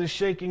 all of this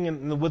shaking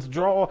and the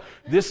withdrawal,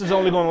 this is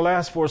only going to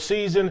last for a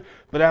season,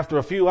 but after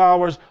a few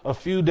hours, a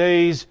few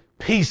days,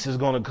 peace is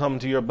going to come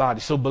to your body.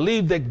 So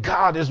believe that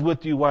God is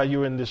with you while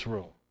you're in this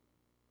room.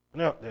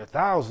 Now, there are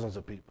thousands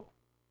of people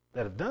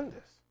that have done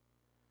this.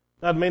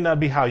 That may not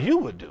be how you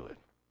would do it,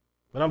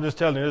 but I'm just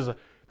telling you,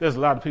 there's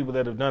a lot of people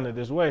that have done it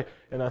this way,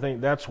 and I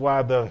think that's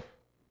why the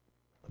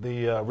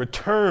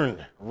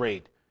return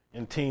rate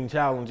in Teen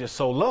Challenge is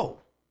so low.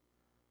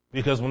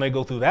 Because when they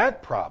go through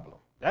that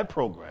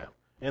program,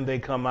 and they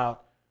come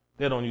out,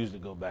 they don't usually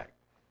go back.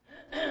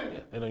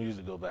 They don't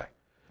usually go back.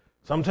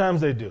 Sometimes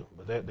they do,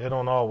 but they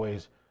don't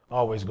always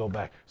go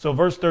back. So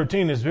verse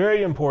 13 is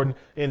very important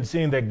in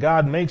seeing that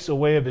God makes a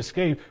way of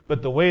escape,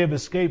 but the way of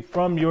escape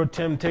from your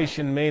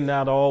temptation may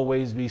not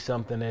always be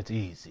something that's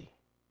easy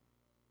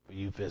for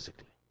you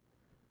physically.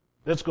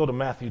 Let's go to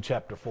Matthew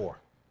chapter 4.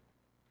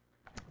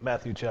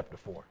 Matthew chapter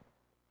 4.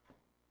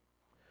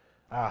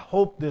 I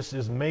hope this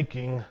is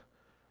making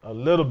a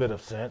little bit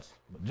of sense,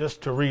 but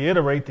just to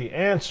reiterate the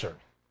answer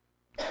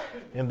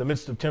in the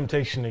midst of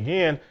temptation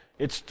again,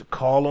 it's to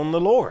call on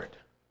the Lord.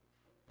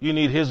 You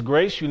need His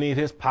grace, you need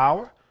His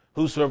power.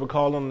 Whosoever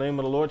call on the name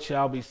of the Lord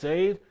shall be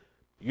saved.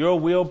 Your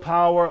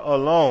willpower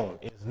alone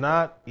is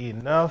not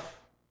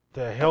enough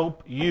to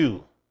help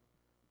you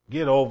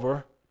get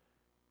over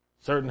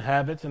certain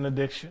habits and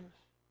addictions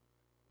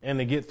and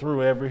to get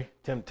through every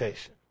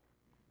temptation.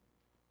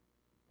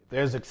 If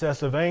there's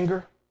excessive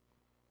anger,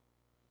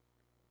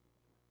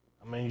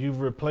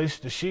 you've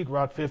replaced the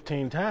sheetrock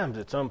 15 times.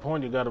 At some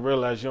point, you got to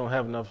realize you don't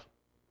have enough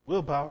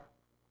willpower.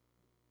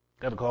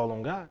 Got to call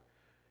on God.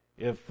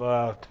 If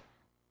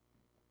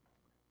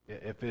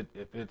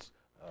it's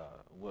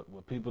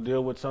what people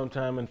deal with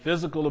sometime in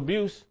physical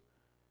abuse,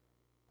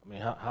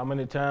 how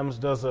many times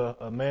does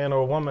a man or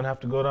a woman have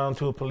to go down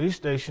to a police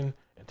station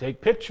and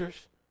take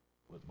pictures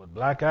with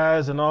black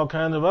eyes and all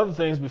kinds of other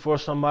things before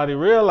somebody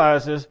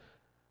realizes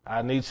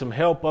I need some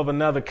help of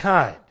another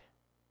kind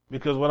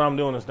because what I'm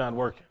doing is not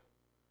working.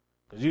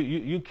 Because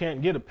you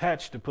can't get a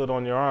patch to put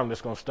on your arm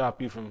that's going to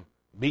stop you from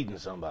beating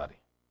somebody.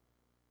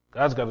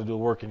 God's got to do a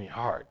work in your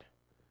heart.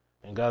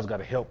 And God's got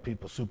to help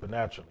people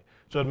supernaturally.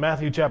 So in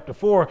Matthew chapter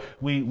 4,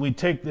 we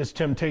take this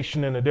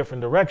temptation in a different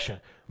direction.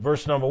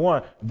 Verse number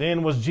 1,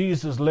 then was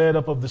Jesus led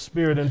up of the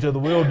Spirit into the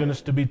wilderness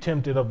to be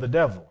tempted of the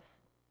devil.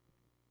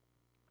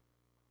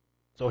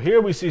 So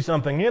here we see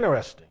something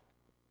interesting.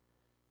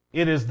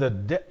 It is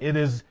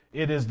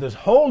the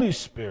Holy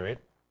Spirit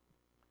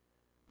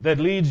that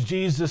leads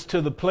Jesus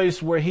to the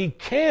place where he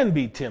can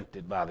be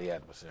tempted by the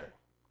adversary.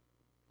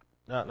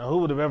 Now, who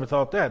would have ever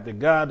thought that? That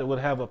God would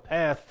have a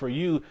path for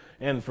you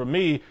and for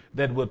me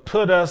that would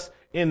put us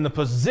in the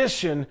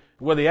position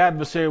where the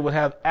adversary would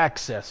have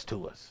access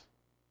to us.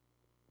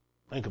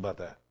 Think about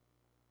that.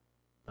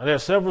 Now, there are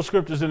several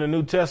scriptures in the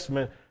New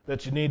Testament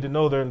that you need to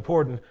know they're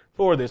important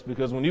for this,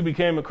 because when you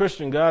became a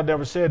Christian, God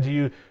never said to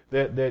you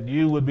that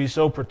you would be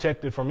so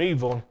protected from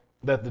evil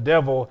that the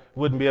devil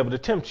wouldn't be able to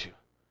tempt you.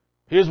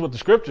 Here's what the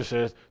scripture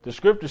says. The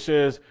scripture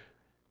says,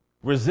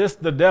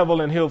 resist the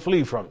devil and he'll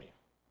flee from you.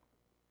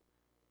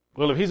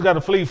 Well, if he's got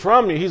to flee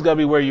from you, he's got to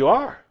be where you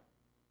are.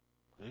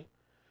 See?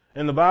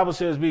 And the Bible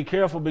says, be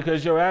careful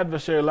because your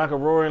adversary, like a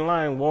roaring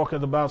lion,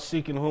 walketh about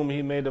seeking whom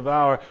he may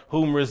devour,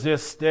 whom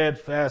resist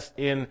steadfast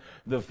in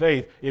the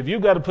faith. If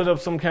you've got to put up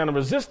some kind of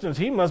resistance,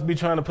 he must be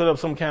trying to put up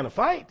some kind of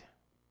fight.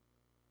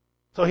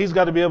 So he's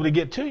got to be able to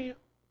get to you.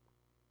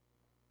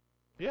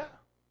 Yeah.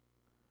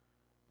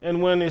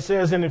 And when it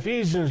says in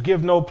Ephesians,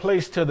 give no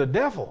place to the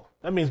devil,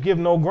 that means give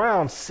no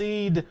ground,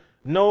 cede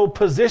no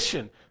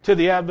position to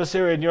the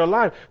adversary in your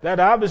life. That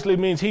obviously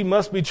means he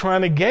must be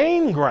trying to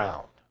gain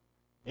ground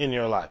in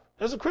your life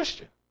as a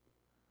Christian.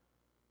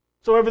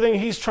 So everything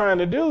he's trying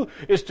to do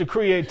is to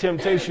create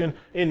temptation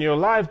in your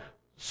life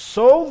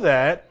so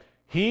that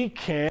he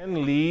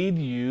can lead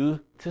you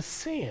to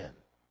sin.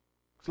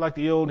 It's like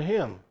the old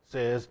hymn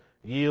says,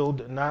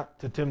 yield not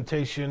to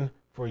temptation,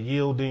 for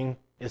yielding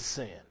is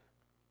sin.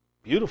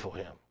 Beautiful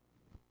hymn.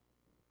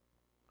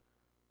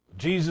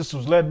 Jesus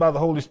was led by the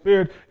Holy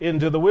Spirit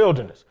into the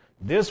wilderness.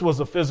 This was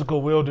a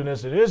physical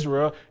wilderness in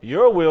Israel.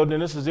 Your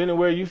wilderness is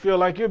anywhere you feel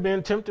like you're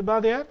being tempted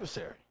by the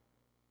adversary.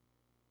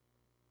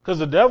 Because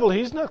the devil,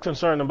 he's not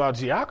concerned about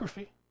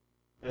geography.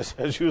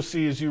 As you'll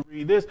see as you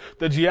read this,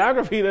 the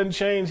geography doesn't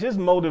change his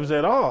motives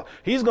at all.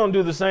 He's going to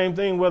do the same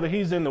thing whether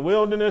he's in the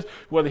wilderness,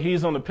 whether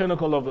he's on the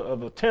pinnacle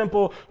of a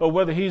temple, or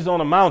whether he's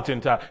on a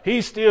mountaintop.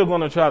 He's still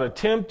going to try to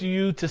tempt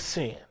you to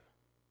sin.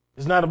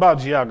 It's not about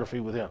geography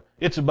with him.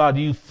 It's about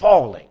you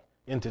falling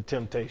into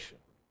temptation.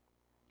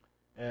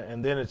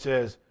 And then it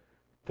says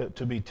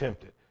to be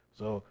tempted.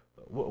 So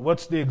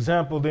what's the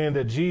example then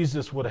that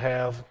Jesus would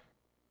have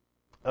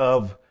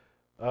of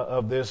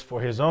of this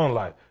for his own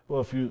life.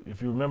 Well, if you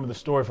remember the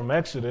story from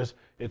Exodus,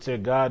 it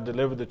said God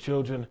delivered the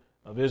children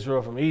of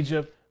Israel from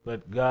Egypt,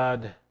 but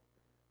God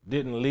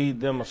didn't lead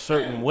them a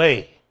certain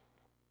way,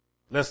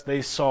 lest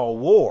they saw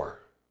war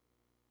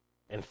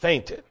and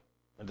fainted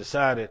and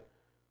decided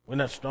we're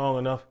not strong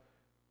enough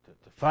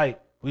to fight.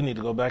 We need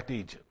to go back to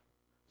Egypt.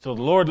 So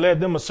the Lord led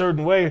them a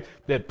certain way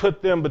that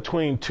put them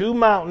between two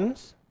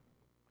mountains,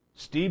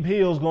 steep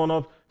hills going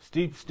up,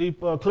 steep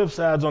cliff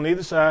sides on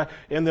either side,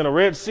 and then a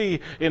Red Sea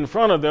in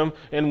front of them.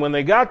 And when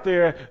they got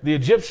there, the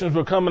Egyptians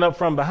were coming up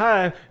from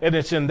behind, and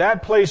it's in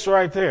that place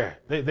right there.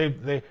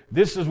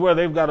 This is where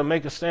they've got to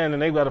make a stand,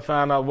 and they've got to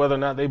find out whether or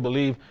not they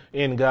believe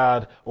in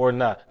God or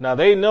not. Now,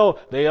 they know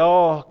they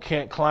all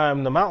can't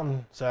climb the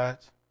mountain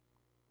sides,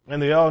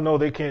 and they all know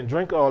they can't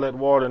drink all that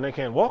water, and they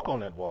can't walk on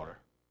that water.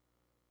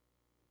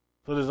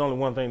 So there's only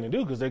one thing to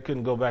do, because they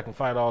couldn't go back and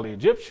fight all the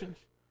Egyptians.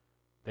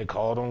 They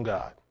called on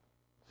God.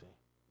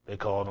 They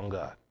called on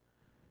God.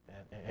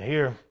 And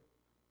here,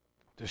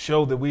 to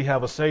show that we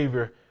have a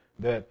Savior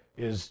that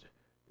is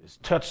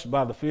touched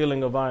by the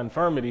feeling of our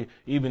infirmity,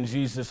 even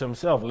Jesus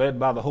himself, led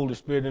by the Holy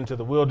Spirit into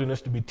the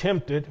wilderness to be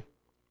tempted,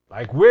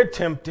 like we're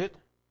tempted,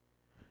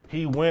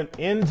 he went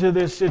into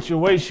this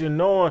situation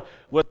knowing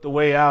what the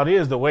way out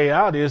is. The way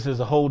out is to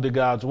hold to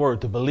God's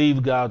word, to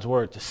believe God's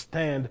word, to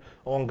stand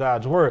on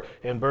God's word.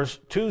 And verse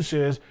 2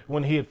 says,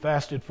 when he had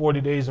fasted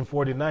 40 days and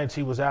 40 nights,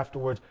 he was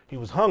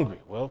hungry.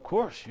 Well, of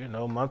course,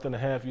 a month and a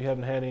half, you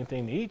haven't had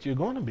anything to eat, you're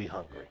going to be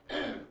hungry.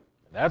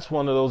 That's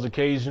one of those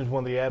occasions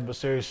when the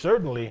adversary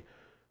certainly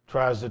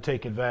tries to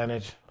take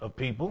advantage of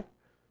people.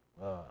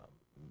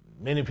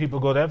 Many people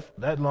go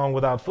that long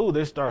without food,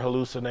 they start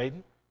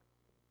hallucinating.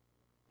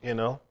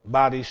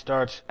 Body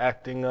starts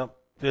acting up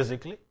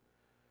physically.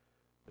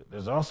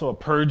 There's also a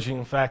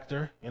purging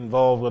factor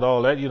involved with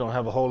all that. You don't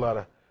have a whole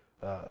lot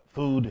of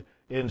food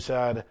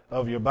inside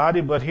of your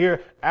body. But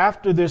here,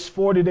 after this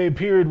 40-day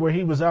period where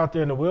he was out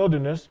there in the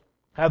wilderness,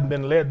 having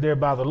been led there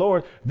by the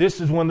Lord,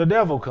 this is when the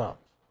devil comes.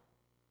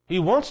 He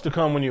wants to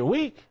come when you're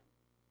weak.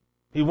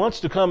 He wants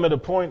to come at a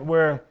point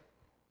where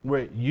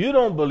you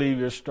don't believe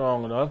you're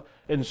strong enough,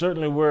 and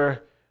certainly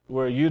where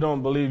you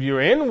don't believe you're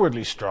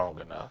inwardly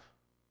strong enough.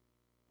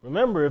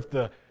 Remember, if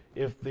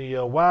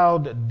the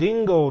wild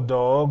dingo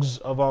dogs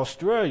of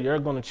Australia are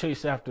going to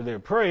chase after their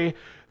prey,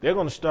 they're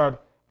going to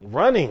start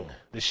running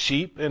the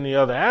sheep and the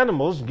other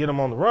animals and get them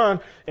on the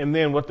run. And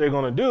then what they're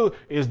going to do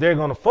is they're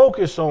going to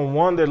focus on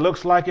one that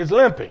looks like it's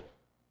limping.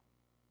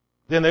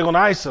 Then they're going to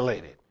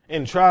isolate it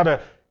and try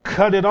to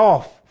cut it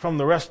off from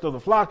the rest of the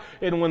flock.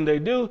 And when they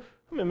do,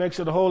 it makes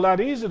it a whole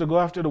lot easier to go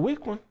after the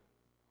weak one,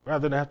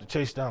 rather than have to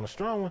chase down a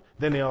strong one.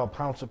 Then they all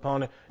pounce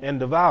upon it and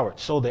devour it.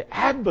 So the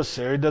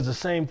adversary does the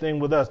same thing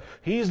with us.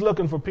 He's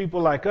looking for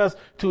people like us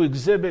to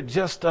exhibit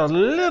just a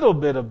little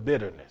bit of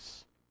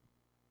bitterness.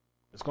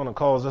 It's going to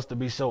cause us to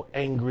be so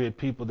angry at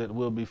people that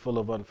we'll be full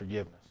of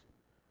unforgiveness.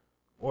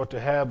 Or to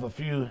have a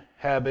few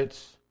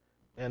habits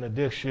and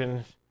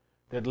addictions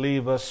that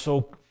leave us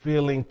so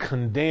feeling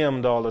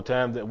condemned all the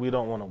time that we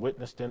don't want to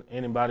witness to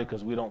anybody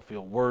because we don't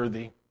feel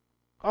worthy.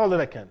 All of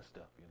that kind of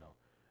stuff.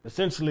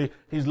 Essentially,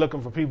 he's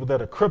looking for people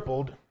that are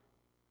crippled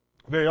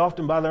very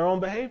often by their own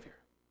behavior.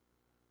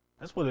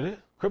 That's what it is,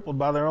 crippled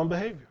by their own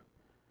behavior.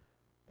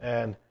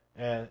 And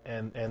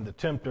the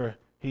tempter,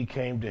 he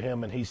came to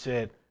him and he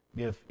said,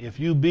 if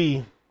you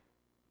be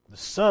the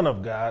Son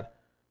of God,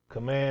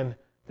 command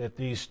that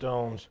these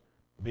stones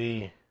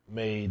be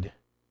made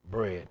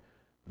bread.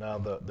 Now,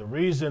 the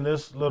reason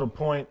this little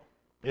point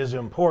is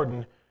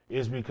important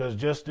is because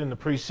just in the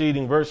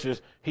preceding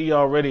verses, he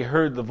already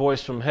heard the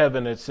voice from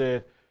heaven that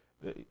said,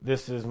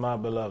 this is my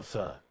beloved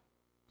Son.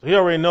 So he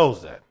already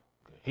knows that.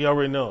 He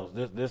already knows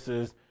this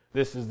is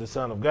the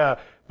Son of God.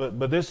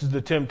 But this is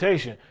the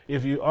temptation.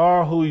 If you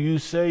are who you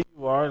say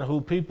you are and who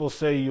people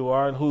say you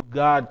are and who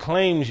God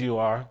claims you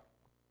are,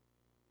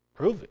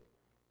 prove it.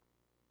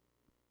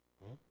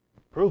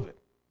 Prove it.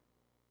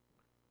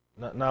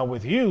 Now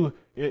with you,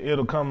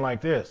 it'll come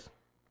like this.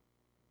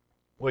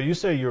 Well, you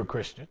say you're a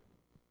Christian.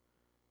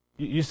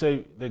 You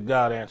say that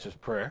God answers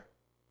prayer.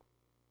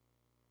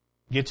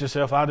 Get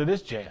yourself out of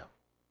this jam.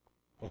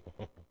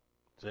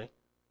 See?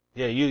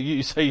 Yeah,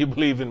 you say you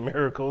believe in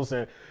miracles,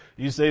 and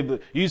you say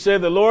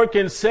the Lord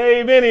can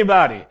save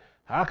anybody.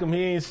 How come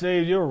he ain't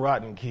saved your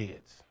rotten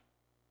kids?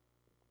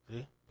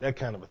 See? That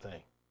kind of a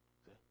thing.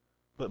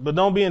 But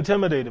don't be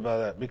intimidated by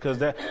that, because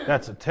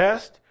that's a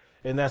test,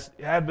 and that's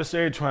the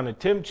adversary trying to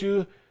tempt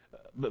you.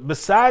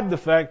 Beside the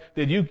fact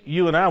that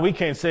you and I, we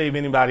can't save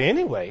anybody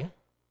anyway.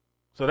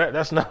 So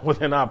that's not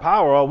within our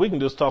power. All we can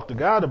do is talk to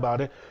God about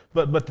it.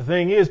 But the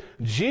thing is,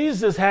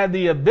 Jesus had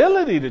the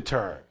ability to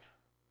turn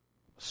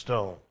a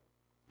stone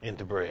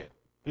into bread.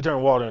 He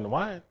turned water into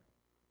wine.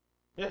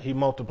 Yeah, he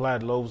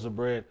multiplied loaves of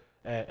bread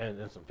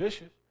and some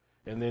fishes.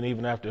 And then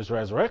even after his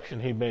resurrection,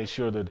 he made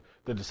sure that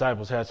the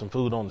disciples had some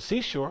food on the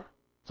seashore.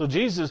 So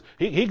Jesus,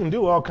 he can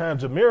do all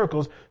kinds of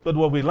miracles. But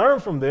what we learn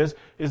from this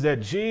is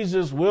that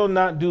Jesus will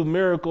not do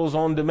miracles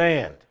on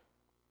demand.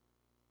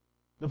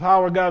 The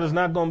power of God is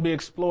not going to be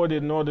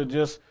exploited in order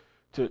just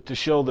to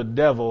show the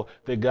devil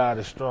that God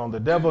is strong. The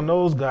devil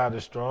knows God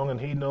is strong, and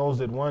he knows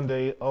that one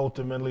day,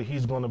 ultimately,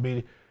 he's going to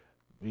be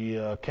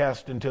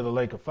cast into the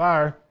lake of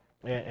fire.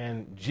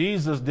 And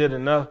Jesus did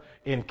enough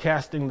in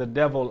casting the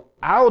devil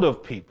out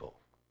of people.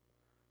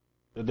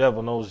 The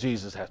devil knows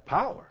Jesus has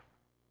power.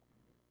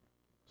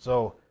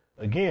 So,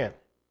 again,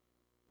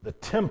 the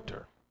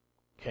tempter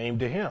came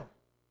to him.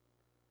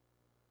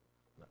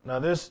 Now,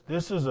 this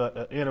is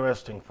an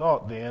interesting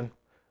thought then.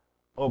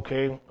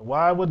 Okay,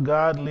 why would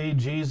God lead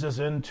Jesus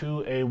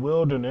into a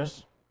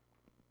wilderness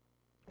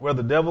where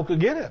the devil could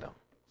get at him?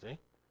 See?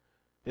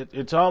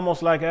 It's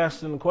almost like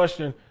asking the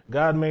question,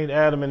 God made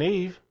Adam and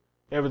Eve.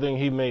 Everything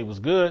he made was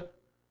good.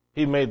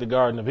 He made the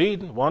Garden of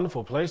Eden,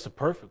 wonderful place, a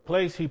perfect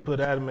place. He put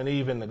Adam and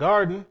Eve in the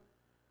garden.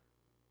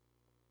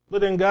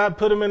 But then God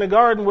put them in the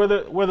garden where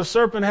the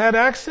serpent had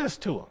access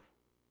to them.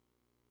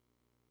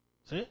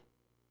 See?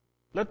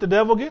 Let the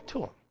devil get to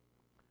them.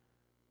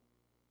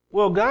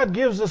 Well, God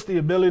gives us the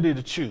ability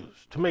to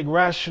choose, to make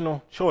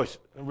rational choices.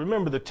 And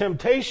remember, the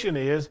temptation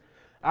is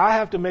I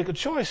have to make a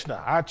choice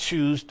now. I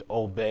choose to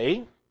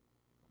obey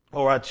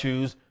or I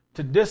choose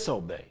to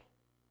disobey.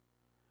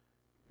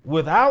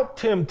 Without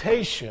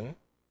temptation,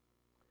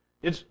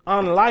 it's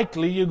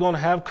unlikely you're going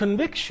to have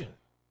conviction.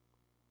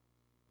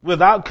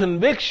 Without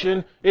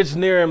conviction, it's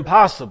nearly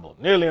impossible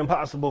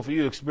for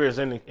you to experience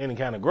any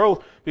kind of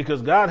growth,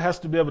 because God has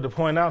to be able to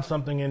point out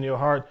something in your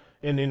heart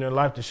and in your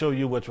life to show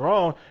you what's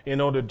wrong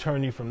in order to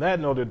turn you from that,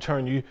 in order to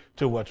turn you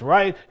to what's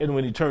right. And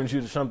when he turns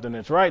you to something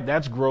that's right,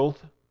 that's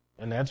growth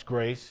and that's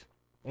grace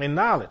and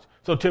knowledge.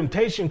 So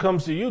temptation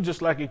comes to you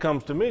just like it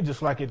comes to me,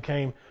 just like it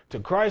came to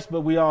Christ,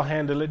 but we all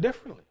handle it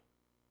differently.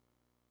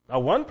 Now,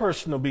 one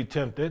person will be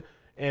tempted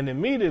and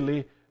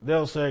immediately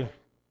they'll say,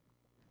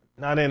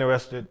 not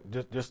interested,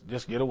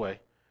 just get away.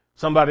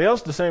 Somebody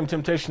else, the same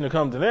temptation to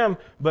come to them,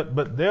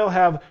 but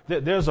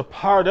there's a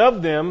part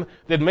of them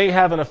that may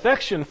have an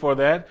affection for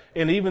that,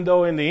 and even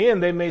though in the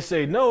end they may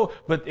say no,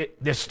 but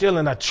there's still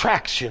an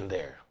attraction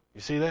there.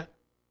 You see that?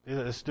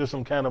 There's still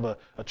some kind of a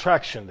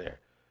attraction there.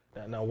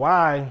 Now,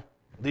 why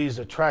these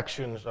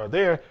attractions are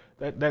there,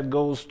 that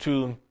goes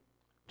to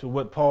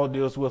what Paul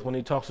deals with when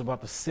he talks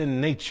about the sin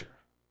nature.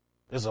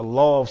 There's a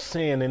law of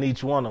sin in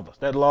each one of us.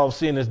 That law of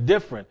sin is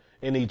different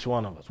in each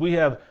one of us. We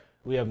have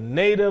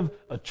native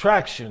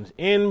attractions,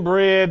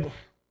 inbred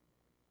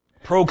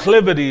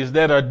proclivities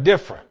that are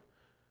different.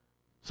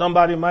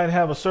 Somebody might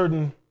have a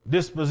certain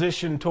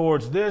disposition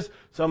towards this.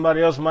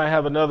 Somebody else might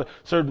have another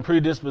certain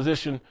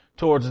predisposition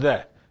towards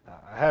that.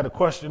 I had a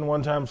question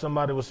one time.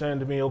 Somebody was saying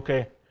to me,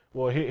 okay,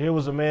 well, here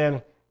was a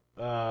man,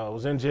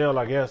 was in jail,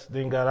 I guess,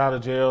 then got out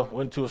of jail,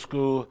 went to a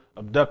school,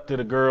 abducted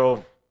a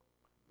girl,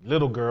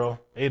 little girl,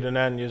 8 or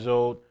 9 years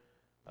old,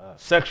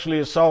 sexually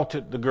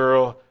assaulted the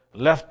girl,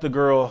 left the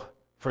girl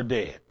for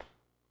dead.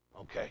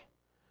 Okay.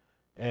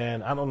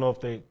 And I don't know if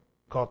they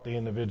caught the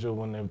individual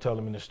when they were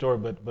telling me the story,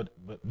 but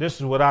this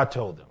is what I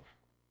told them.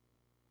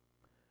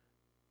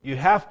 You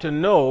have to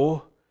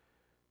know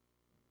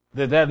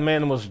that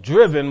man was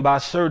driven by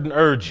certain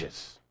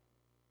urges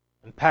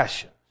and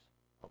passions.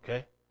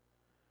 Okay.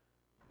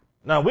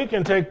 Now we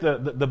can take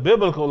the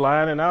biblical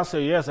line and I'll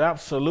say, yes,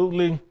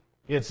 absolutely.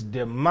 It's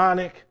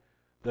demonic.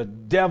 The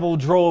devil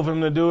drove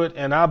him to do it.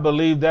 And I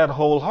believe that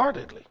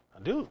wholeheartedly.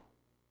 I do.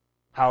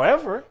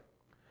 However,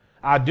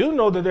 I do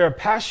know that there are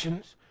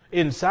passions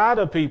inside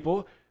of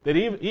people that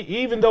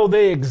even though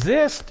they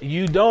exist,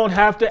 you don't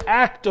have to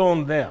act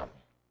on them.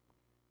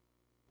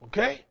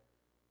 Okay?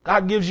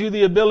 God gives you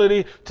the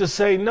ability to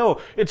say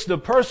no. It's the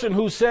person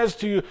who says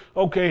to you,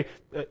 okay,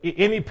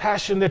 any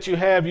passion that you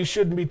have, you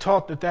shouldn't be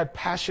taught that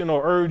passion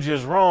or urge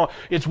is wrong.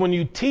 It's when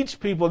you teach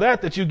people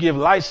that you give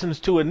license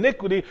to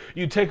iniquity,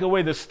 you take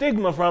away the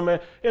stigma from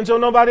it, and so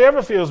nobody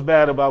ever feels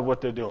bad about what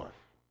they're doing.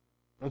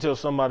 Until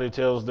somebody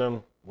tells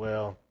them,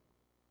 well,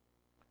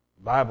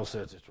 the Bible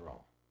says it's wrong.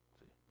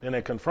 Then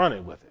they're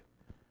confronted with it.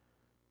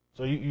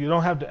 So you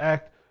don't have to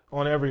act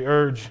on every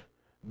urge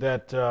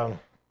that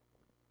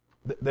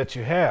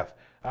you have.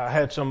 I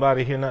had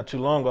somebody here not too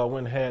long ago. I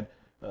went and had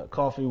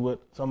coffee with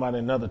somebody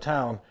in another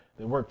town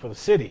that worked for the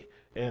city.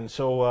 And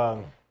so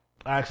I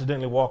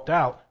accidentally walked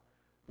out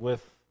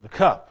with the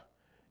cup.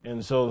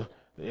 And so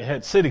it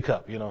had city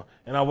cup,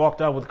 and I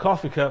walked out with the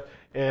coffee cup.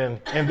 And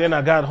then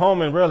I got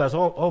home and realized,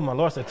 oh my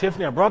Lord, I said,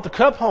 Tiffany, I brought the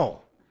cup home.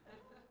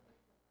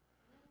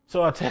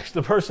 So I texted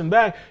the person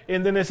back,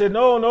 and then they said,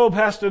 no,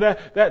 Pastor,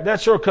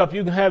 that's your cup.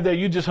 You can have that.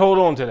 You just hold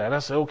on to that. I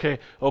said,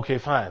 okay,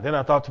 fine. Then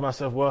I thought to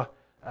myself, well,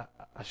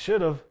 I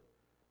should have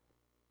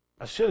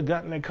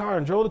gotten in the car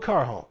and drove the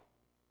car home.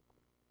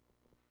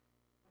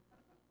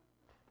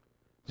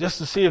 Just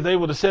to see if they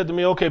would have said to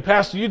me, okay,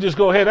 Pastor, you just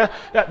go ahead.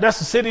 That's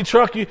the city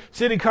truck,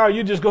 city car.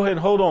 You just go ahead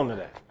and hold on to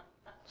that.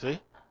 See?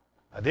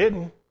 I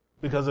didn't,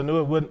 because I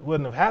knew it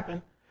wouldn't have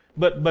happened.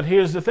 But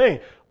here's the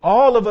thing.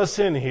 All of us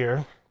in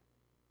here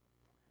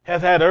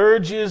have had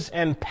urges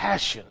and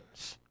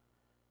passions,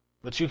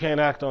 but you can't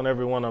act on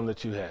every one of them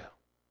that you have.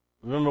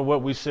 Remember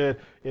what we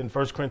said in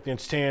 1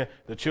 Corinthians 10,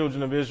 the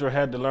children of Israel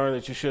had to learn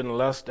that you shouldn't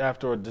lust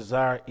after or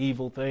desire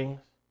evil things?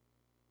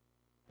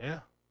 Yeah.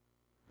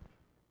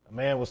 A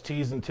man was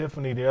teasing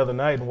Tiffany the other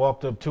night and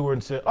walked up to her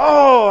and said,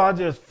 "Oh, I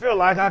just feel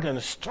like I can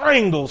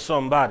strangle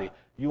somebody."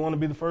 You want to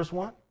be the first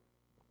one?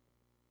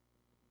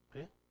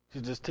 See?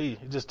 He just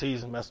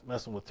teasing,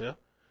 messing with Tiff.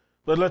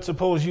 But let's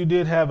suppose you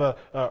did have a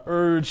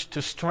urge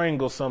to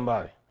strangle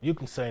somebody. You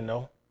can say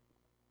no.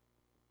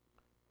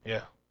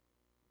 Yeah.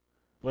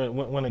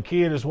 When a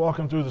kid is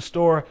walking through the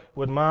store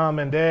with mom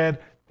and dad,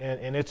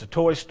 and it's a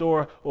toy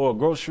store or a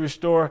grocery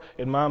store,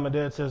 and mom and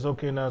dad says,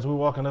 "Okay, now as we're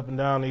walking up and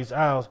down these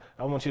aisles,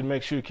 I want you to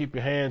make sure you keep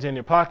your hands in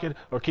your pocket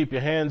or keep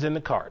your hands in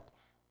the cart."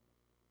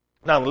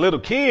 Now, the little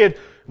kid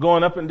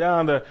going up and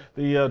down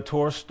the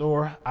toy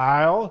store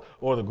aisle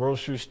or the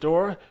grocery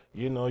store,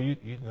 you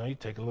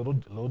take a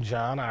little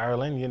John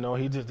Ireland,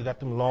 he just got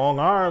them long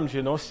arms,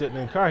 sitting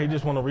in the car. He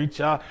just want to reach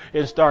out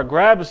and start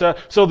grabbing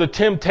stuff. So the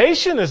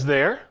temptation is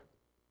there.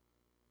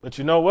 But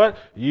you know what?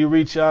 You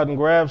reach out and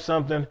grab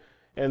something,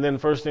 and then the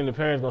first thing the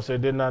parent's going to say,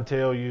 "Didn't I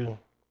tell you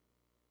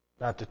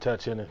not to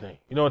touch anything?"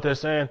 You know what they're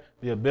saying?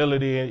 The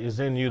ability is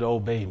in you to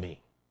obey me.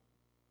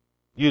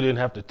 You didn't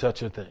have to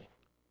touch a thing.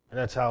 And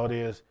that's how it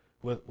is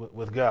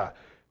with God.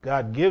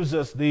 God gives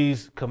us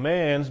these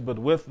commands, but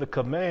with the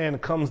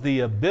command comes the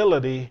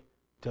ability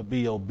to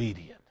be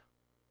obedient.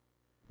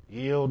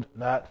 Yield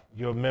not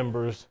your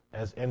members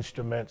as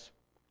instruments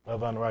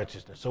of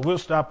unrighteousness. So we'll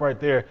stop right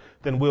there,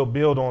 then we'll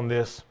build on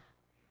this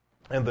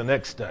in the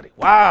next study.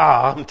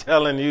 Wow, I'm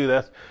telling you,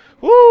 that's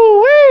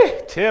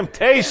woo-wee,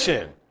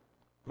 temptation.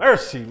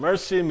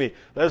 Mercy me.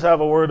 Let's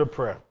have a word of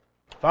prayer.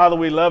 Father,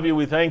 we love you.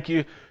 We thank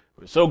you.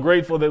 We're so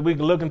grateful that we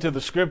can look into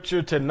the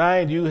scripture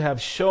tonight. You have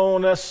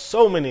shown us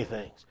so many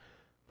things.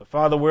 But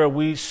Father, where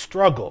we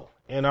struggle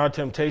in our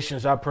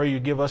temptations, I pray you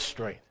give us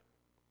strength.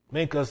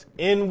 Make us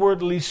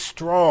inwardly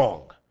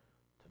strong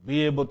to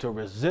be able to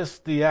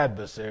resist the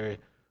adversary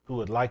who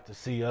would like to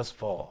see us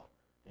fall.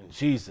 In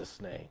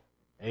Jesus' name,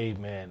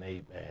 amen,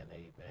 amen,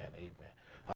 amen, amen.